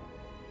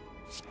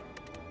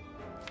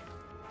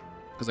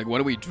 Because, like, what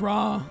do we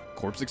draw?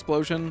 Corpse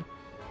explosion?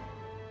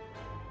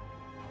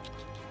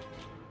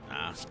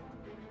 Ah.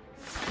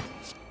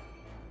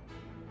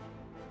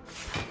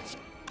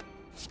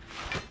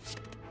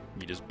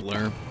 You just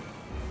blur.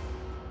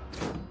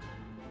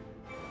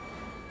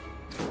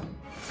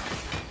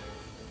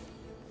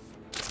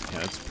 Yeah,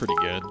 that's pretty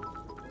good.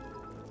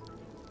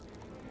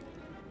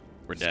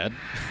 We're dead.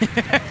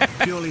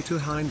 Purely to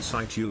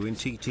hindsight you in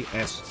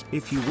TTS,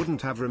 if you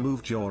wouldn't have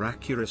removed your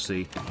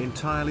accuracy,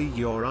 entirely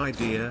your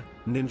idea,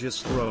 Ninja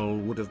Scroll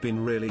would have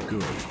been really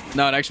good.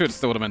 No, it actually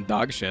still would have been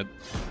dog shit.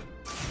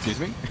 Excuse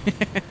me?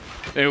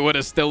 It would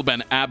have still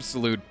been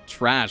absolute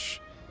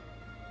trash.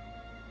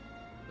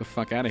 The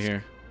fuck out of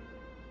here.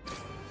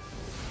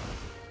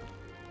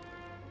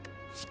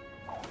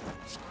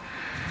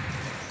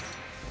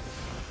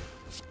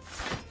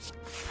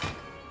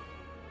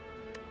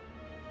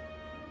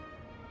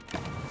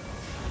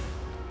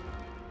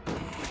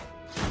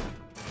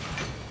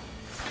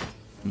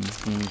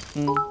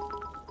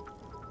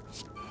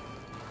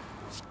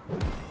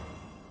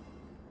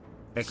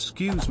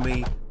 Excuse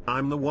me,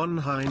 I'm the one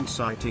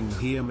hindsighting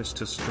here,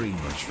 Mr. Streamer.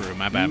 True,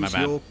 my bad, my Use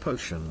bad. your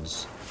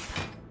potions.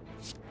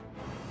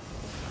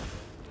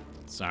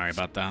 Sorry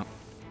about that.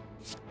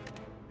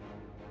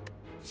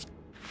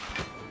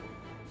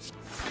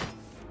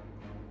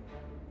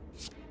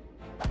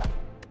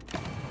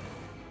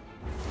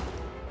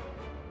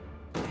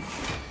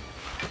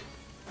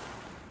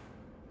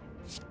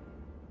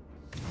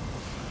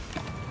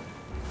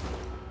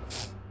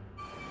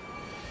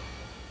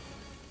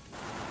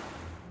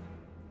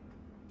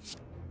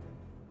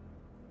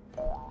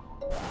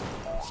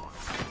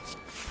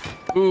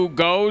 Who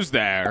goes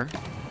there?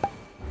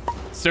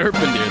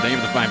 Serpendeer, thank you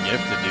for the 5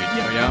 gifted, dude.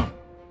 Yo, yo.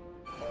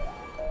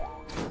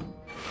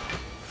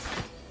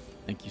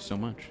 Thank you so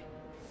much.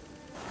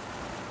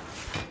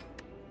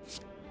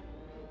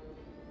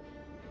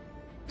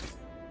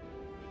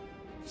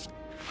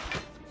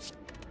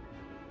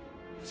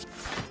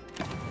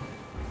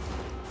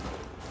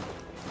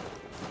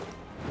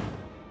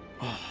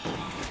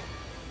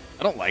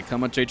 I don't like how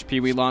much HP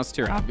we lost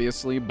here,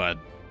 obviously, but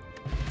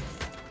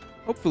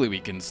hopefully we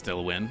can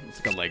still win.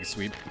 It's like a leg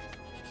sweep.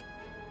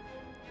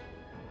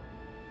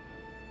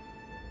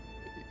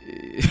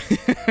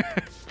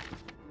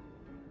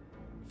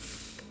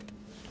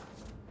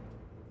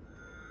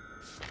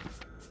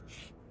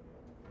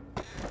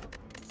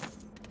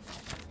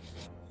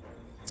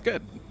 It's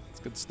good. It's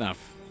good stuff.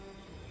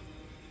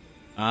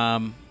 Yeah,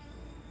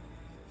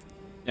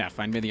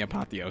 find me the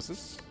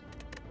apotheosis.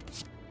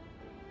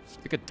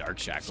 Look at Dark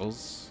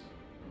Shackles.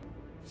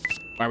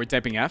 Why are we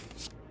typing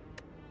F?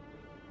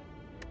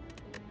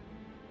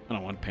 I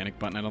don't want panic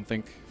button, I don't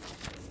think.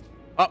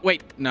 Oh,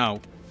 wait,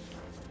 no.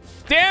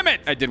 Damn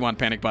it! I did want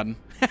panic button.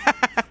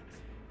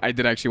 I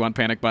did actually want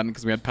panic button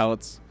because we had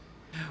pellets.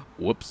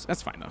 Whoops.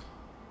 That's fine, though. I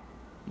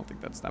don't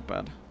think that's that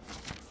bad.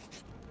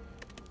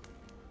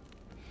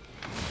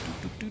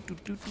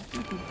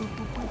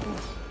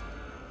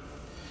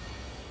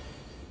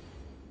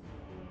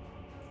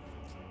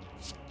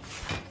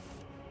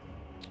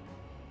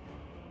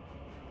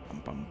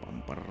 Bum,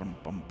 bum, bum,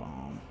 bum,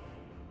 bum.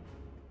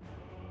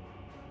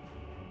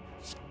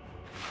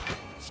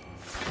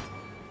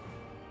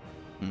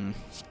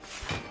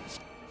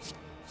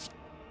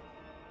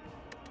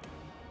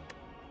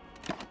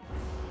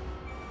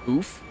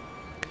 Oof.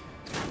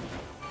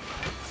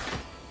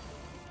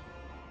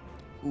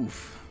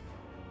 Oof.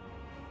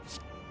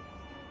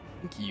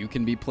 I think you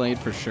can be played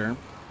for sure.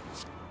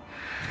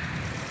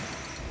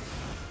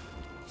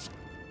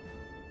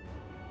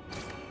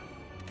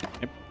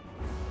 Yep.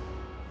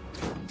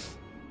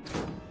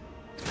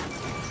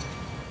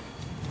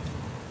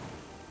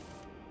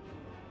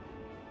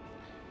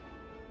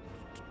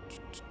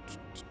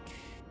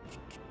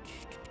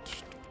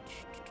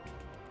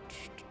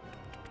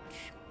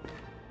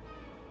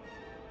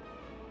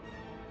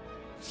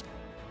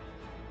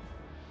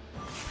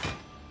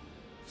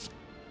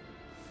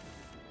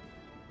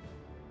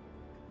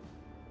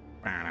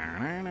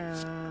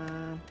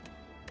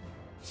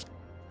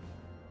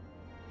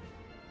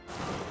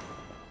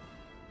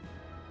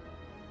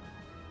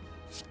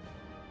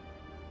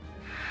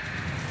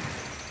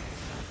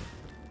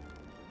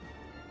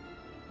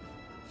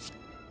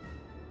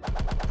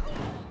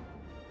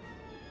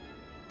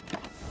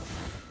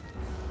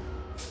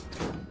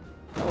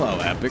 Hello,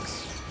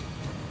 epics.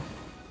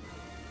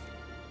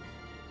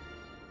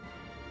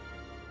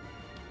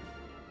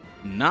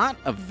 Not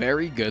a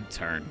very good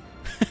turn.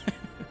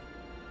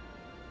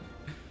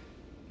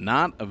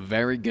 Not a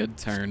very good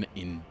turn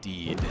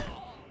indeed.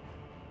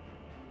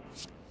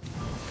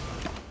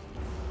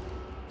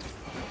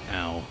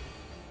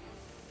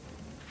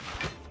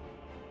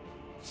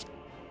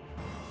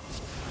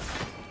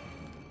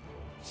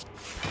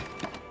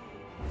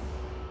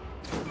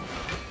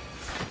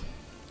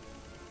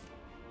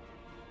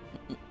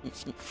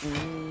 All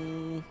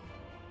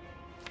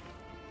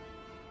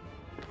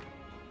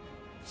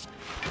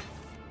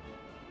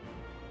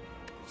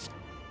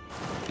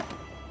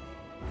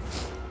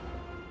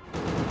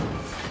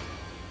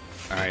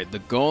right, the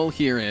goal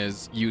here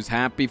is use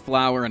Happy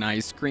Flower and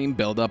Ice Cream,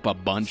 build up a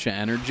bunch of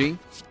energy,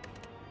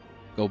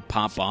 go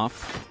pop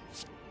off.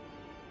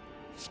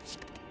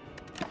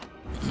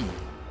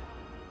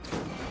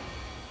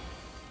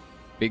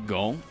 Big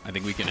goal. I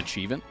think we can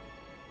achieve it.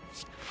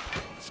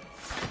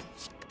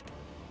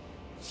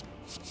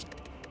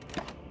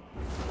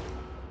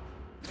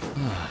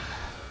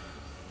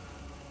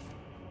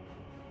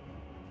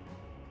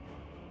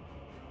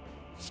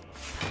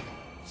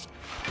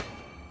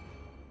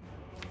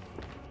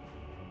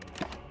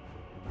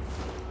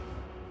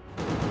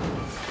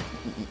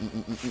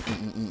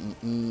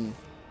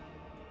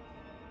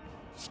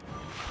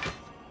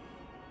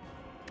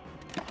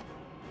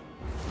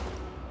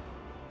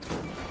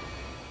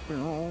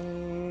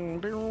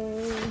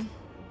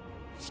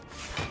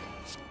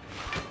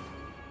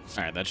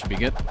 All right, that should be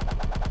good.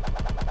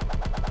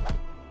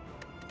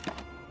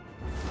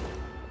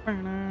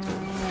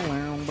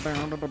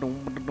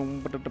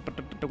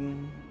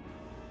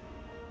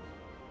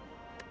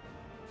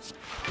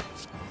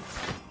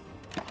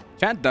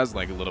 Chat does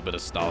like a little bit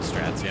of stall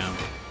strats, yeah.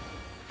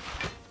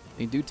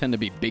 They do tend to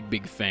be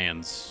big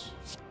fans.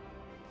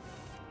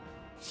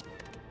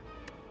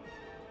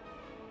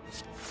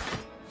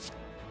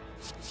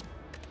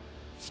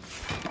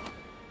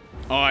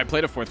 Oh, I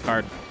played a fourth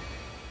card.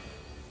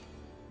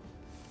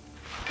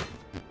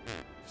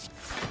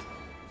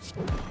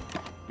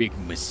 Big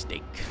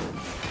mistake.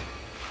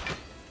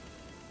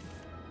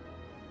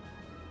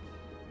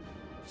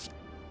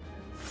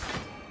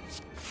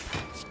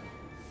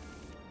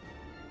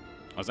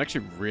 I was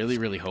actually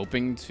really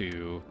hoping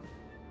to...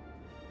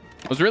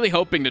 I was really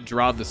hoping to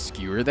draw the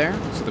skewer there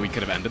so that we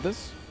could have ended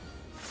this.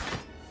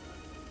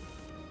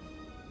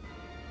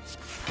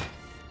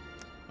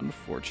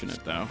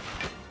 Unfortunate, though.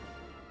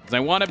 Because I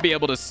want to be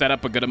able to set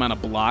up a good amount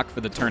of block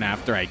for the turn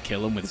after I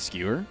kill him with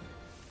skewer.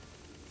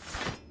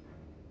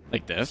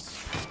 Like this.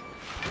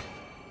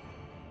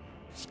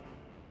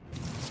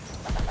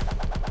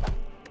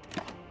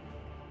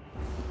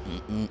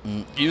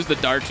 Use the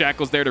Dark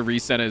Shackles there to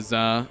reset his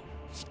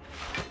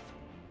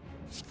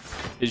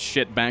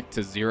shit back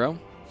to 0.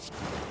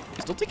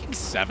 Still taking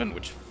 7,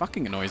 which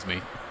fucking annoys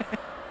me.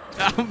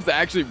 I'm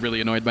actually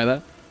really annoyed by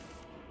that.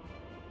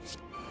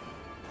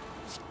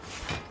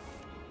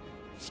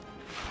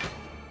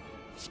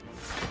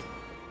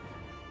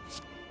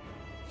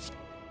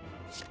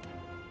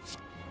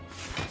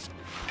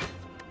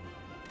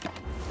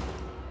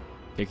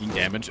 Taking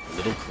damage, a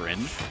little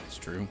cringe. It's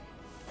true.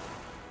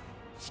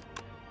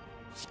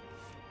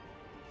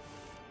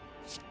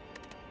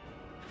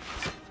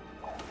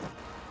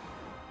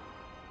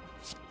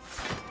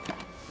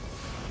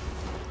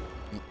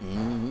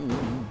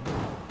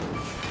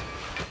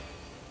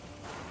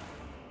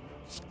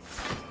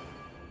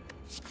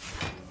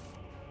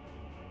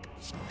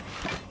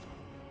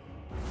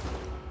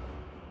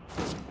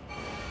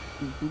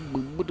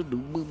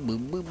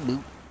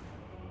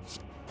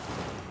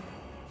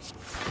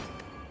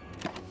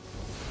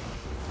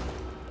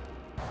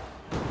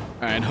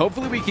 Alright,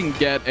 hopefully we can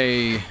get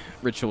a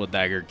Ritual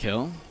Dagger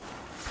kill.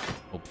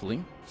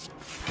 Hopefully.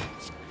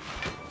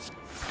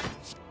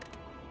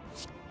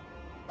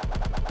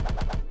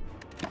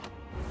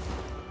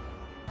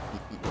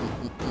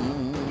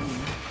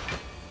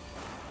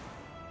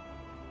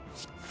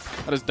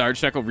 How does Dark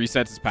Shackle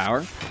reset his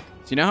power?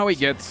 So you know how he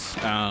gets,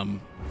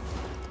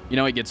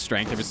 he gets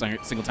strength every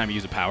single time he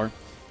uses a power?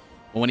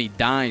 Well, when he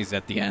dies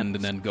at the end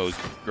and then goes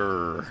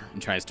grrr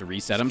and tries to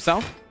reset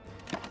himself,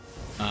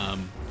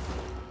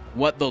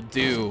 what they'll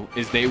do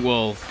is they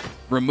will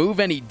remove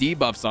any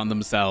debuffs on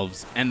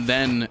themselves and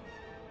then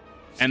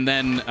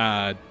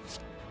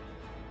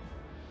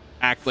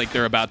act like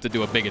they're about to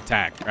do a big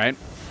attack, right?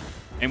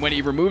 And when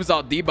he removes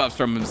all debuffs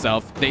from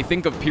himself, they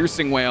think of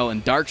Piercing Wail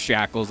and Dark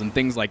Shackles and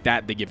things like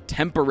that. They give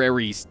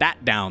temporary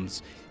stat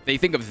downs. They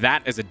think of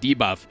that as a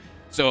debuff.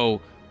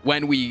 So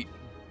when we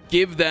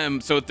give them,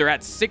 so if they're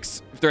at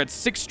 6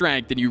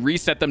 strength and you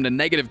reset them to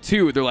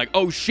 -2, they're like,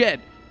 oh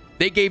shit,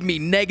 they gave me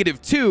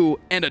 -2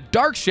 and a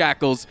Dark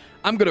Shackles.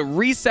 I'm going to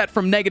reset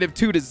from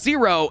 -2 to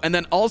 0 and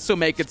then also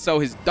make it so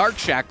his Dark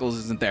Shackles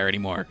isn't there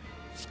anymore.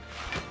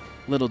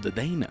 Little did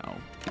they know.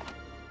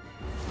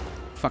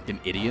 Fucking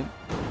idiot.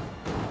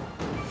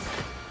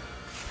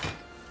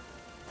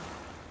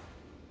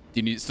 Do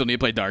you still need to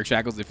play Dark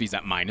Shackles if he's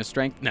at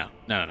 -strength? No.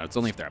 It's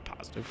only if they're at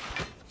positive.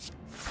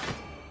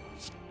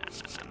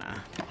 Nah.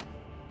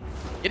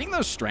 Getting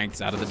those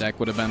strengths out of the deck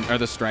would have been, or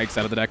the strikes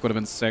out of the deck would have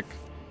been sick.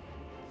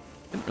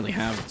 Didn't really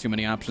have too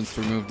many options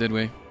to remove, did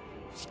we?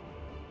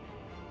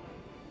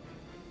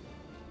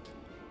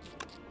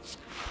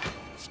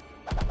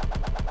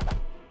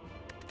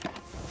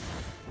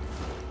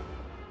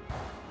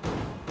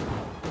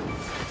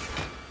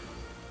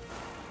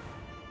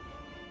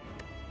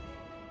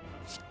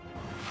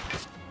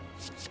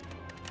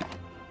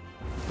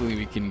 Hopefully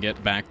we can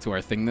get back to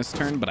our thing this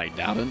turn, but I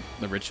doubt it.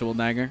 The ritual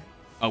dagger.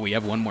 Oh, we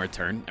have one more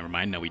turn. Never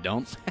mind. No, we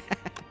don't.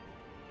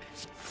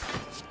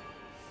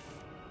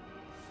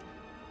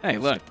 Hey,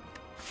 look.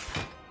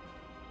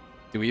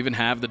 Do we even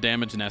have the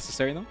damage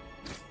necessary, though?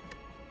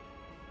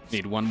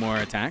 Need one more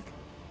attack.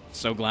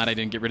 So glad I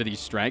didn't get rid of these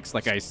strikes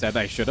like I said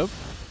I should have.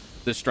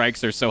 The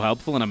strikes are so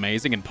helpful and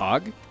amazing in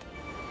Pog.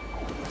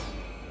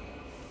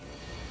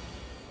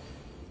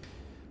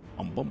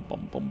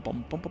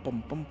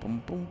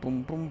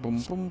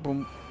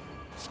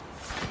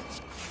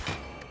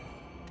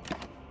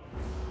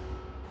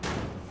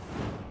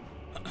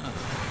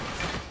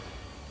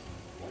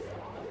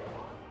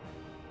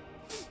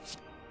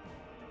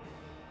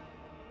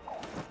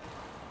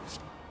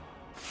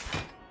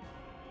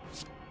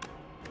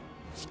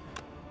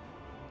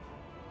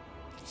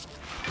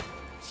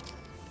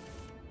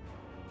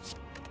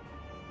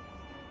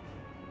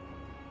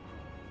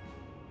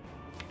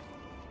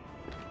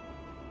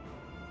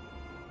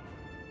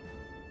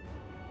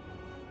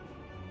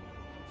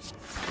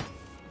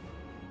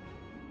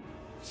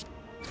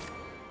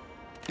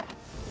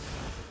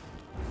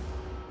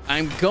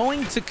 I'm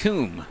going to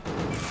Coombe.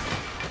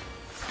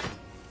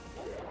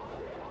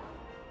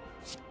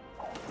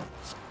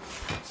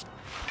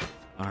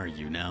 Are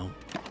you now?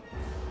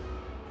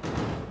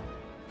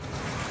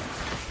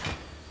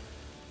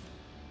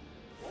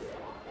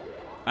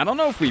 I don't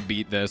know if we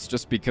beat this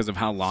just because of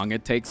how long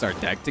it takes our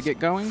deck to get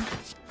going.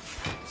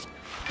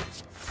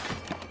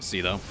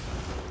 See, though.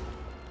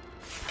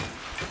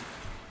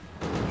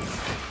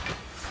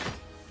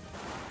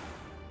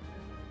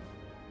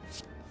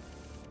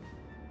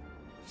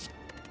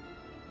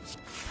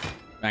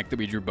 The fact that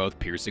we drew both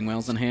piercing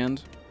whales in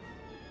hand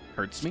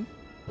hurts me.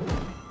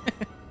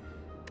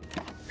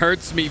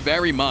 Hurts me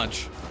very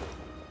much.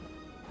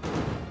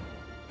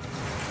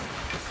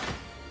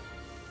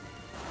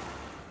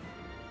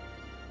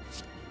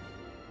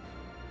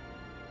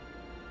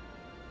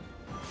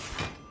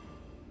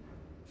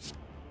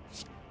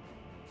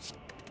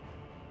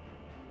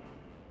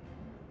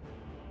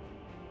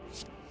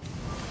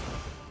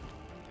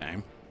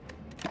 Okay.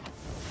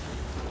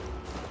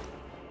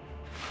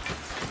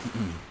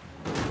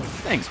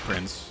 Thanks,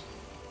 Prince.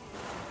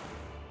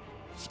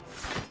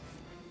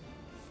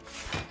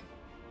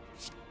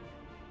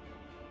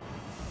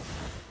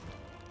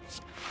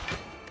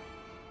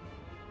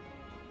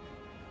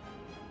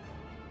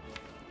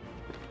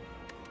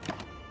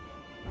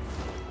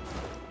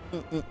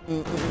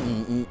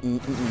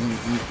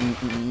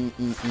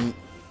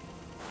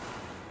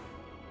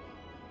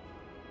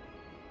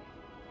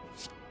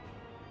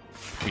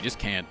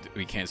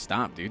 We can't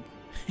stop, dude.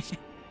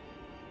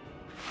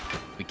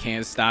 We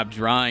can't stop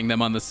drawing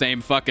them on the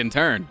same fucking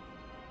turn.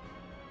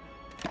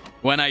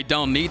 When I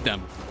don't need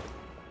them.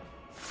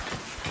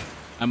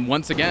 I'm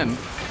once again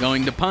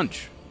going to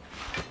punch.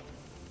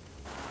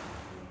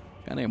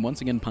 God, I am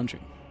once again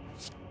punching.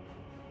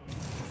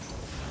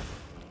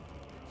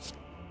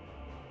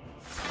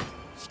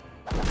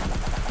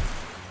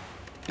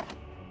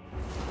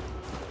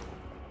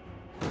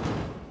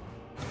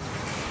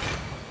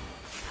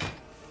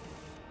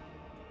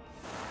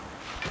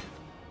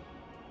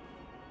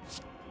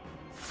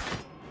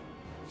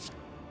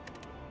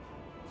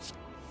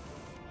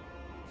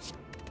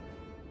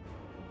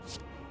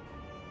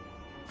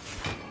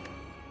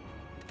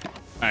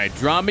 Alright,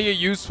 draw me a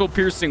useful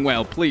piercing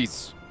whale,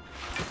 please.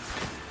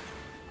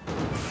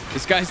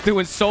 This guy's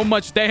doing so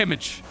much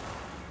damage.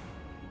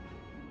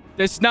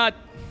 It's not...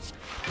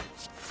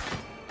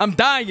 I'm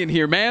dying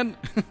here, man.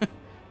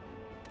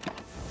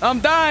 I'm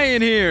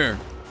dying here.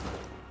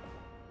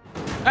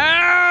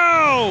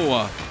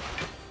 Ow!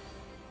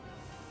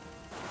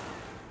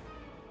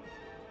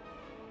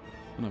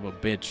 Son of a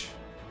bitch.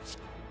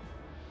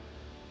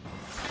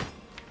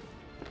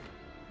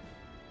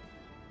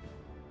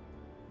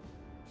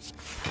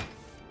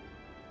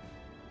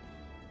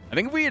 I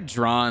think if we had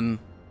drawn...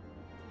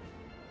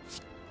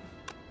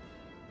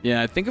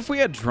 Yeah, I think if we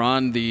had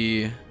drawn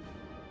the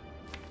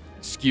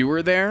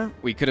skewer there,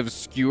 we could have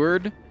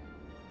skewered.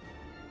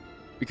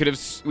 We could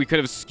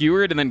have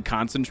skewered and then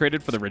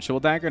concentrated for the ritual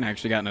dagger and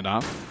actually gotten it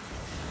off.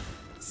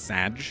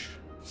 Sag.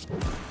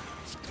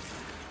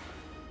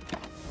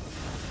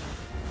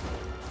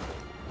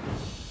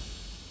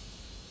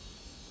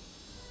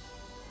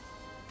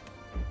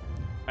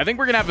 I think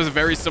we're gonna have a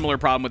very similar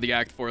problem with the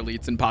Act 4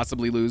 elites and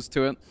possibly lose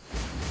to it.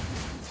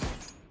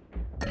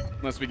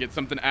 Unless we get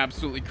something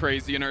absolutely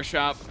crazy in our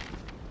shop.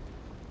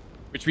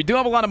 Which we do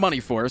have a lot of money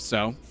for,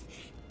 so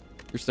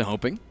we're still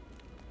hoping.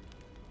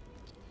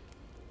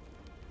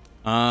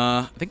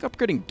 I think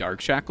upgrading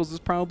Dark Shackles is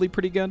probably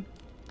pretty good.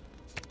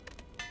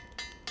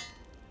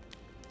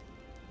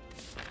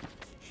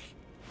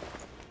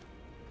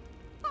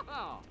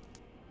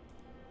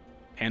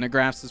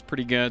 Panagraphs is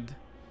pretty good.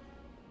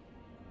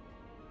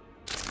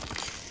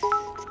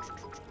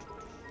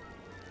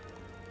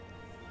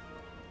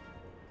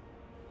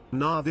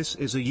 Nah, this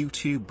is a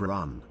YouTube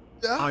run.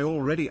 Yeah? I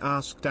already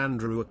asked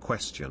Andrew a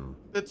question.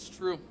 That's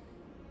true.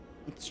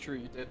 It's true,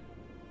 you did.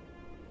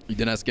 You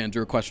did ask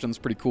Andrew a question. It's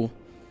pretty cool.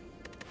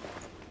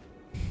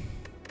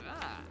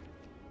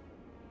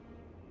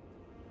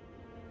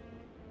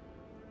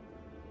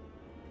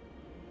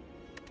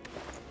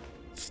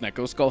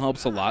 Snecko Skull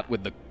helps a lot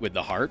with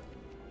the heart.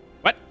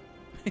 What?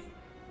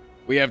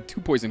 We have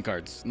 2 poison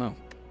cards. No.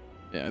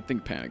 Yeah, I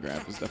think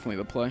Panagraph is definitely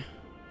the play.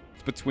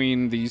 It's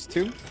between these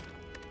two.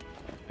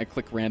 I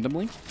click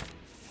randomly.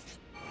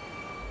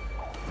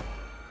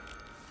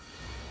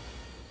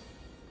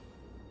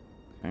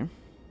 Okay.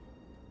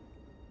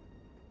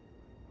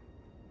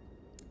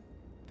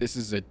 This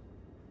is a... I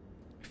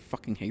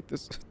fucking hate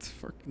this. It's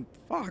fucking...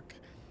 Fuck.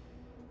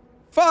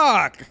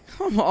 Fuck!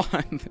 Come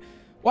on.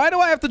 Why do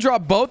I have to draw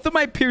both of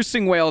my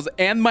Piercing Wails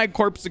and my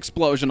Corpse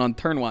Explosion on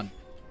turn 1?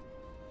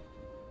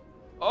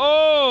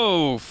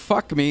 Oh,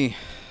 fuck me.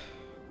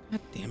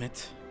 God damn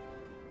it.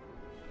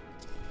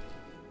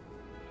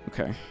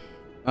 Okay.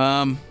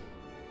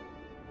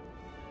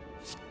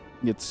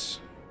 It's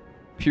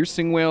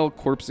Piercing Wail,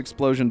 Corpse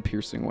Explosion,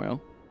 Piercing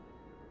Wail.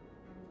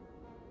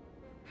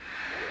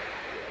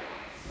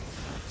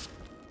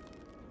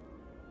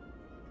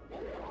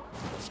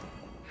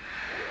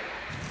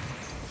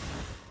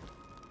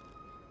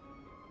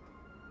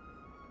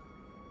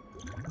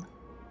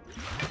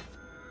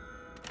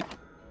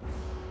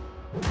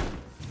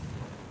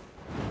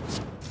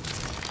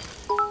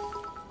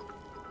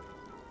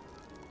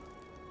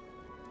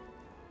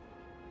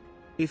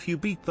 If you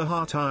beat the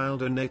heart, I'll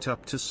donate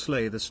up to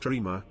slay the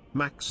streamer,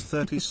 max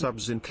 30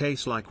 subs in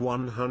case like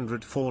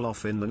 100 fall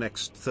off in the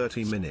next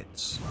 30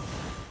 minutes.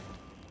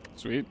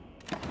 Sweet.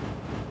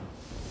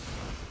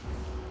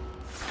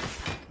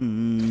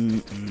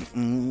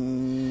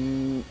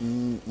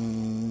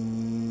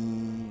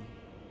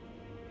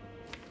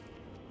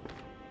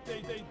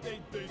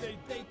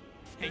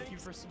 Thank you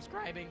for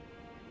subscribing.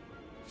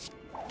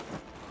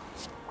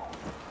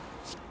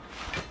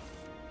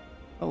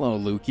 Hello,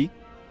 Lukey.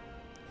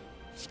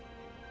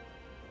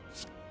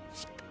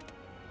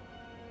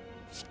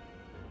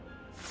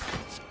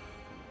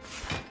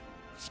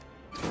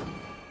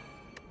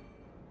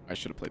 I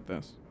should have played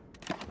this.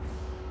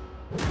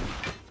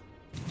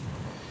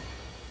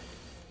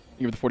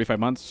 Give it the 45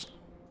 months.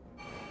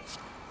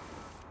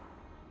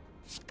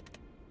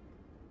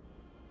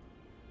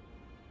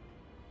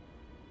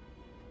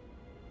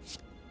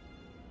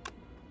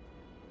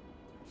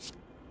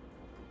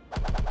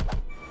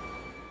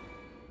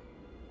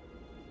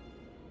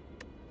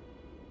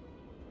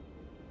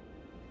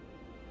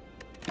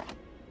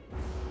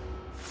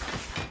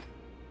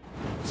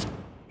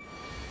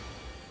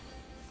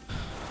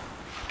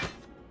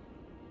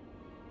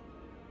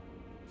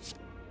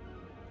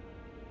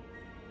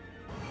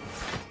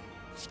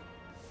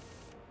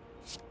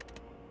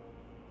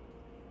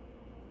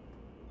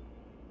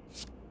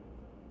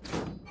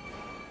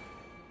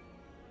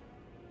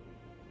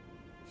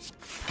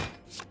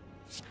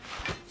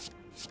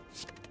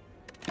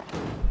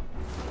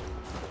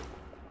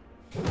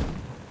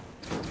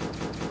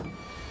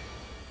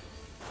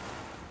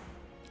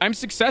 I'm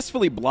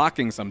successfully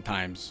blocking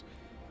sometimes,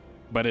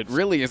 but it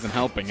really isn't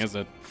helping, is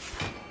it?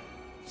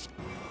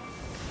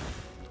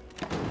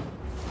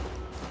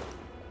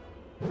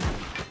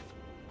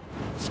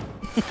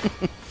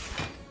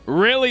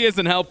 Really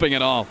isn't helping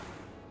at all.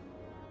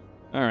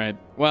 All right.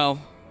 Well,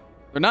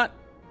 they're not.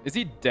 Is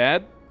he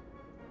dead?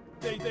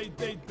 Thank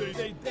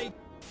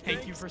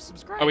you for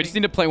subscribing. Oh, we just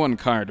need to play one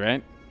card,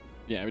 right?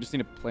 Yeah, we just need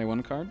to play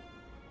one card.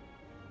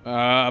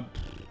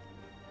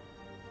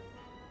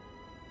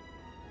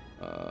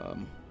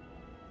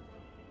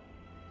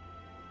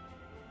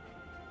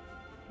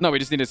 No, we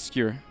just need to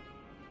skewer,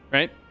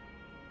 right?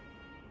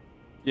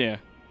 Yeah,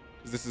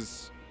 because this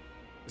is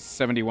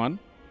 71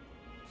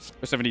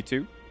 or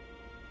 72,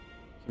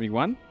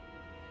 71.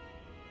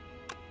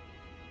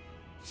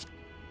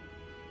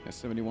 Yeah,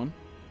 71,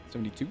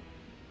 72.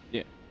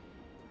 Yeah.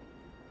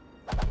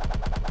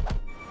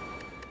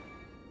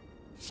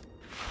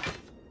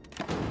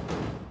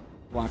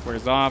 Block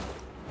wears off.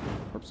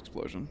 Corpse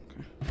explosion.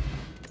 Okay.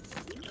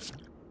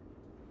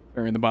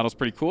 Burying the bottle's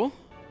pretty cool.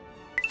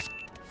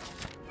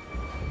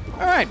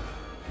 All right.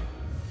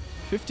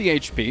 50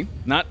 HP.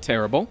 Not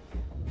terrible.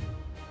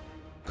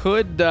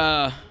 Could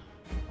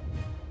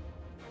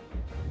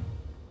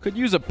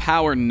use a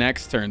power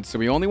next turn, so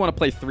we only want to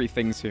play 3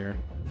 things here.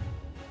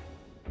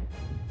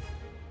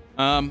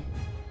 God,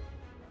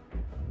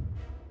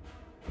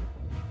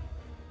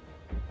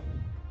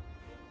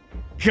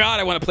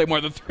 I want to play more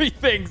than 3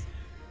 things.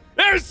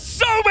 There's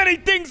so many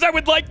things I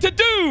would like to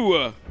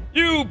do.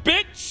 You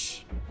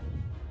bitch.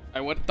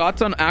 I want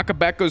thoughts on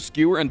Akabeko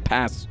Skewer and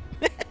pass.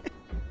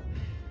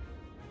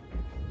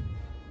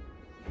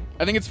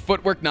 I think it's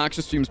footwork,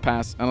 noxious fumes,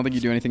 pass. I don't think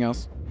you do anything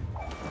else.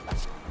 I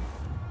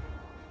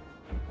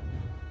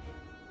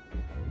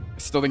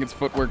still think it's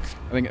footwork.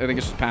 I think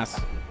it's just pass.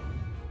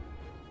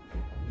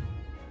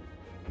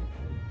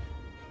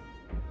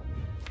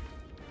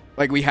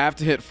 Like, we have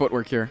to hit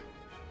footwork here.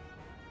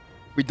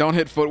 If we don't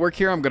hit footwork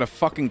here, I'm gonna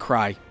fucking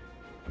cry.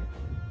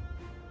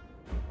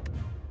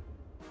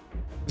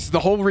 This is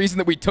the whole reason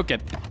that we took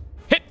it.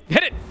 Hit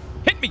it!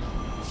 Hit me!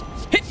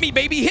 Hit me,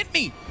 baby! Hit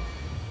me!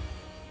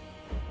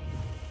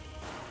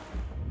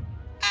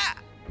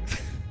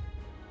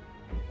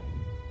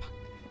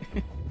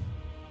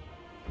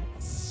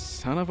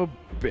 son of a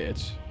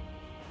bitch.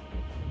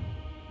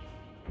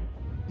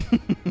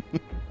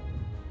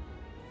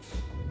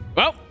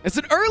 Well, it's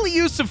an early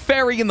use of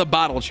fairy in the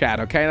bottle, chat,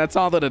 okay? That's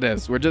all that it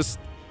is. We're just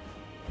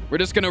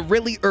gonna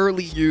really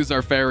early use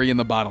our fairy in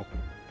the bottle.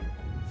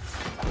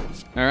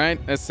 All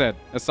right? That's it.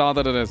 That's all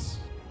that it is.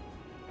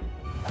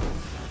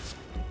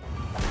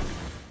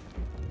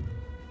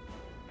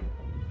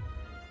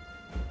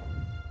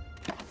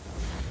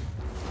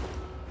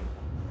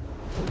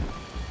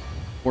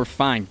 We're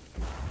fine.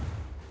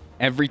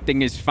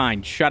 Everything is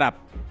fine. Shut up.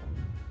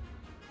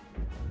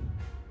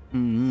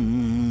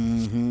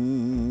 Mm-hmm.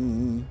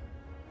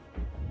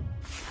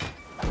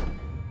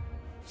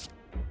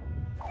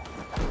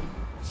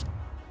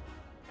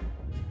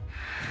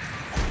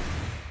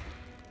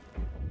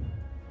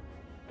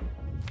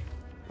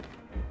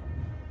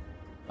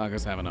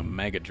 Bugger's having a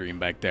mega dream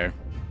back there.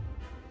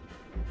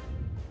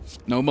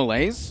 No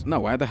Malays?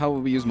 No, why the hell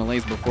would we use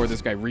Malays before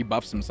this guy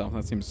rebuffs himself?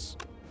 That seems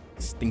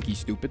stinky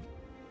stupid.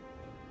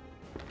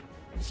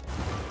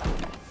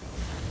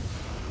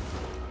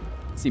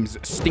 Seems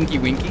stinky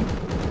winky.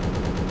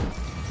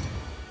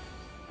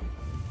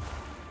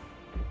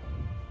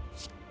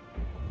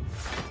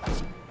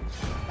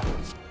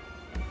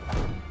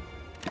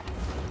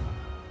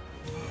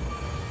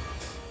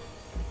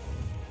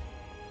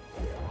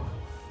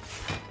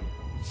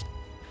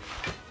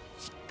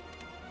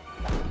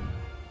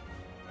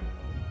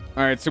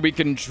 All right, so we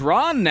can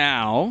draw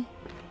now.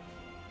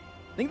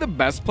 I think the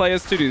best play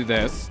is to do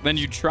this. Then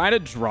you try to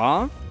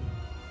draw.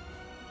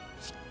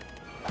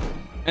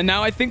 And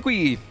now I think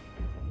we...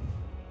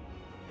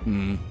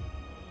 I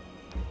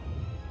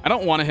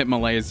don't want to hit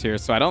Malays here,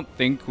 so I don't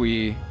think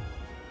we...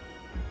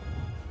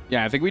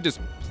 Yeah, I think we just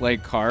play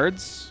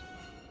cards.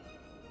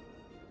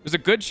 There's a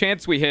good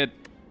chance we hit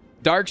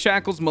Dark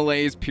Shackles,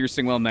 Malays,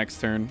 Piercing Well next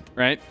turn,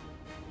 right?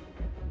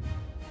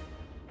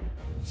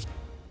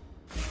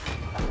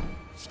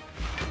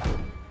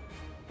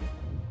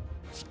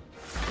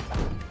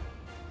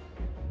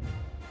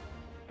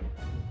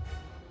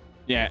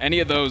 Yeah, any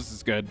of those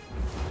is good.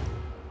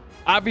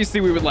 Obviously,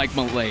 we would like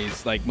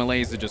Malays. Like,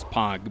 Malays are just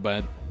Pog,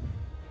 but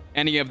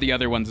any of the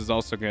other ones is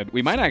also good.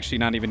 We might actually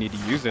not even need to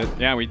use it.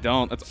 Yeah, we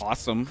don't. That's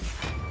awesome.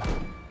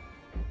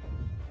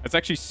 That's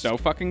actually so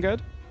fucking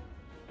good.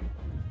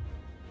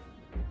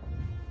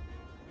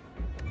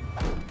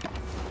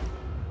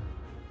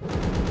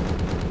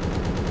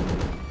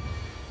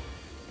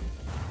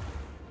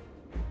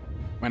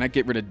 Why not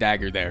get rid of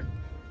Dagger there?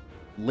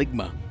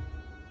 Ligma.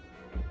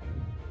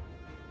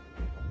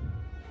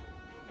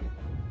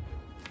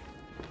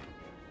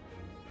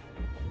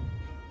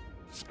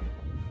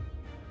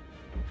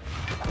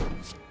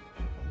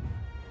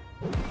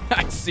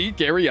 I see.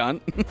 Carry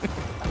on.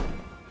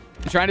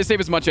 I'm trying to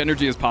save as much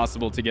energy as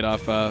possible to get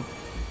off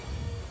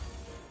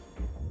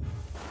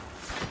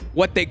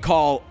what they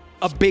call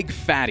a big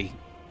fatty.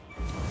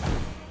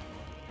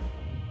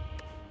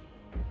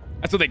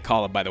 That's what they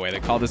call it, by the way. They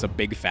call this a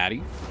big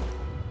fatty.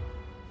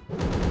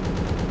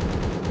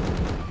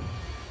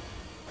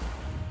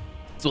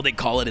 That's what they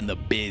call it in the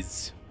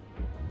biz.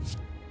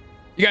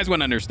 You guys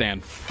wouldn't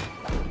understand.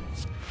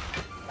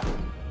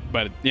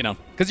 But, you know,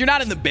 because you're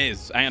not in the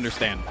biz, I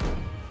understand.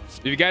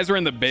 If you guys were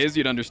in the biz,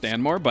 you'd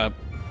understand more, but...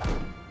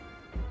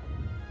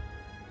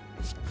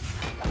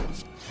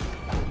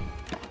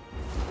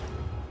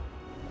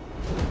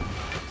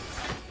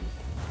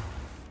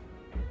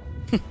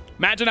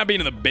 Imagine not being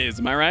in the biz,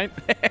 am I right?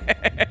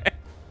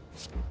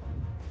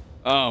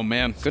 Oh,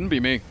 man. Couldn't be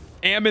me.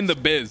 Am in the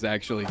biz,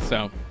 actually,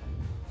 so...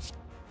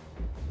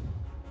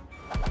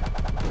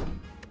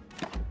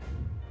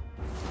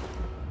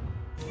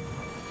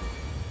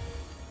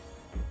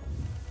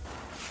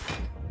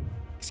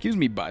 Excuse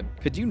me, bud.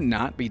 Could you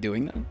not be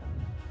doing that? Am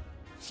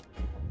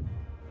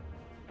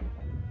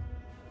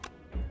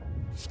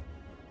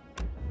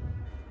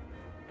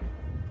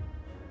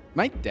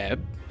I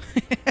dead?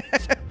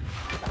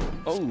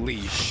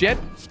 Holy shit.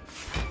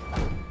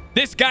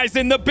 This guy's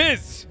in the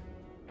biz.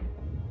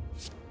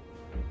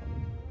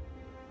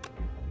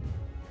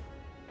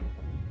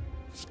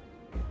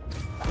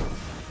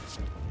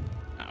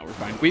 We're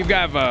fine. We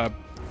have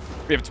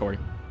Tori.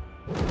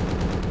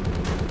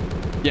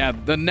 Yeah,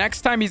 the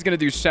next time he's going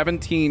to do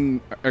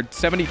 17 or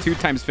 72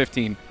 times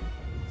 15.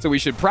 So we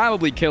should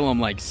probably kill him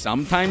like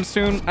sometime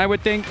soon, I would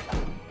think.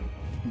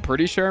 I'm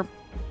pretty sure.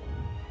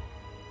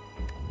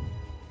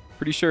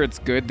 Pretty sure it's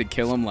good to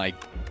kill him like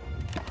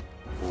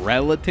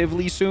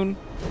relatively soon.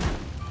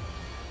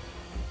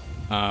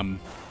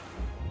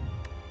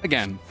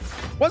 Again,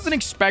 wasn't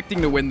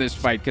expecting to win this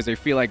fight because I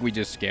feel like we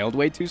just scaled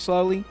way too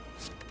slowly.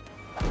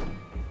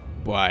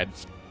 But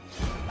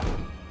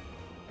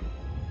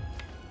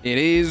it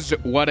is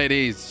what it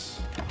is.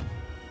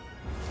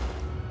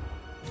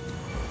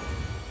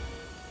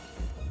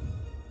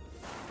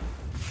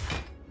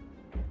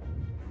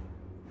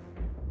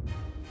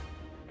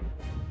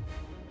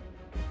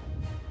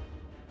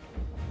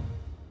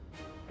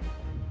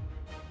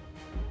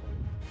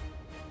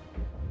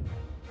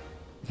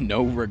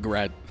 No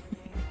regret.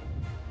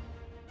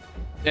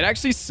 It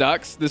actually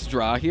sucks, this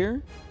draw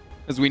here.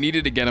 Because we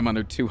needed to get him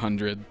under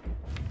 200.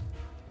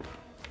 That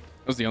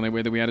was the only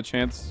way that we had a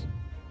chance.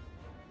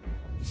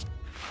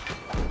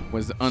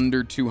 Was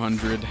under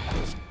 200.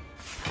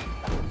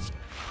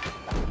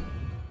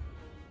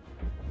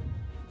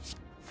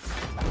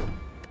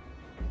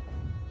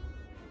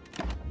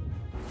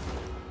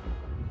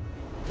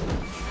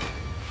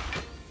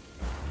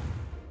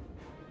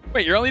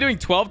 Wait, you're only doing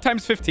 12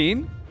 times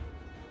 15?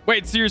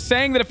 Wait, so you're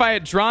saying that if I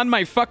had drawn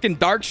my fucking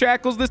Dark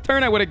Shackles this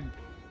turn, I would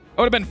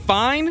have been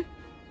fine?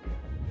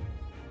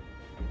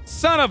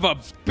 Son of a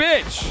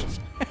bitch!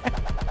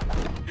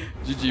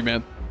 GG,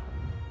 man.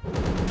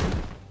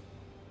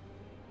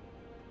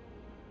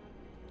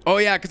 Oh,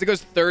 yeah, because it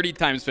goes 30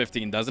 times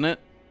 15, doesn't it?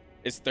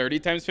 It's 30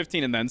 times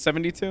 15 and then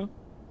 72?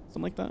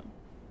 Something like that.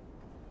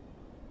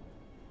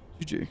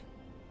 GG.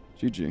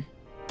 GG.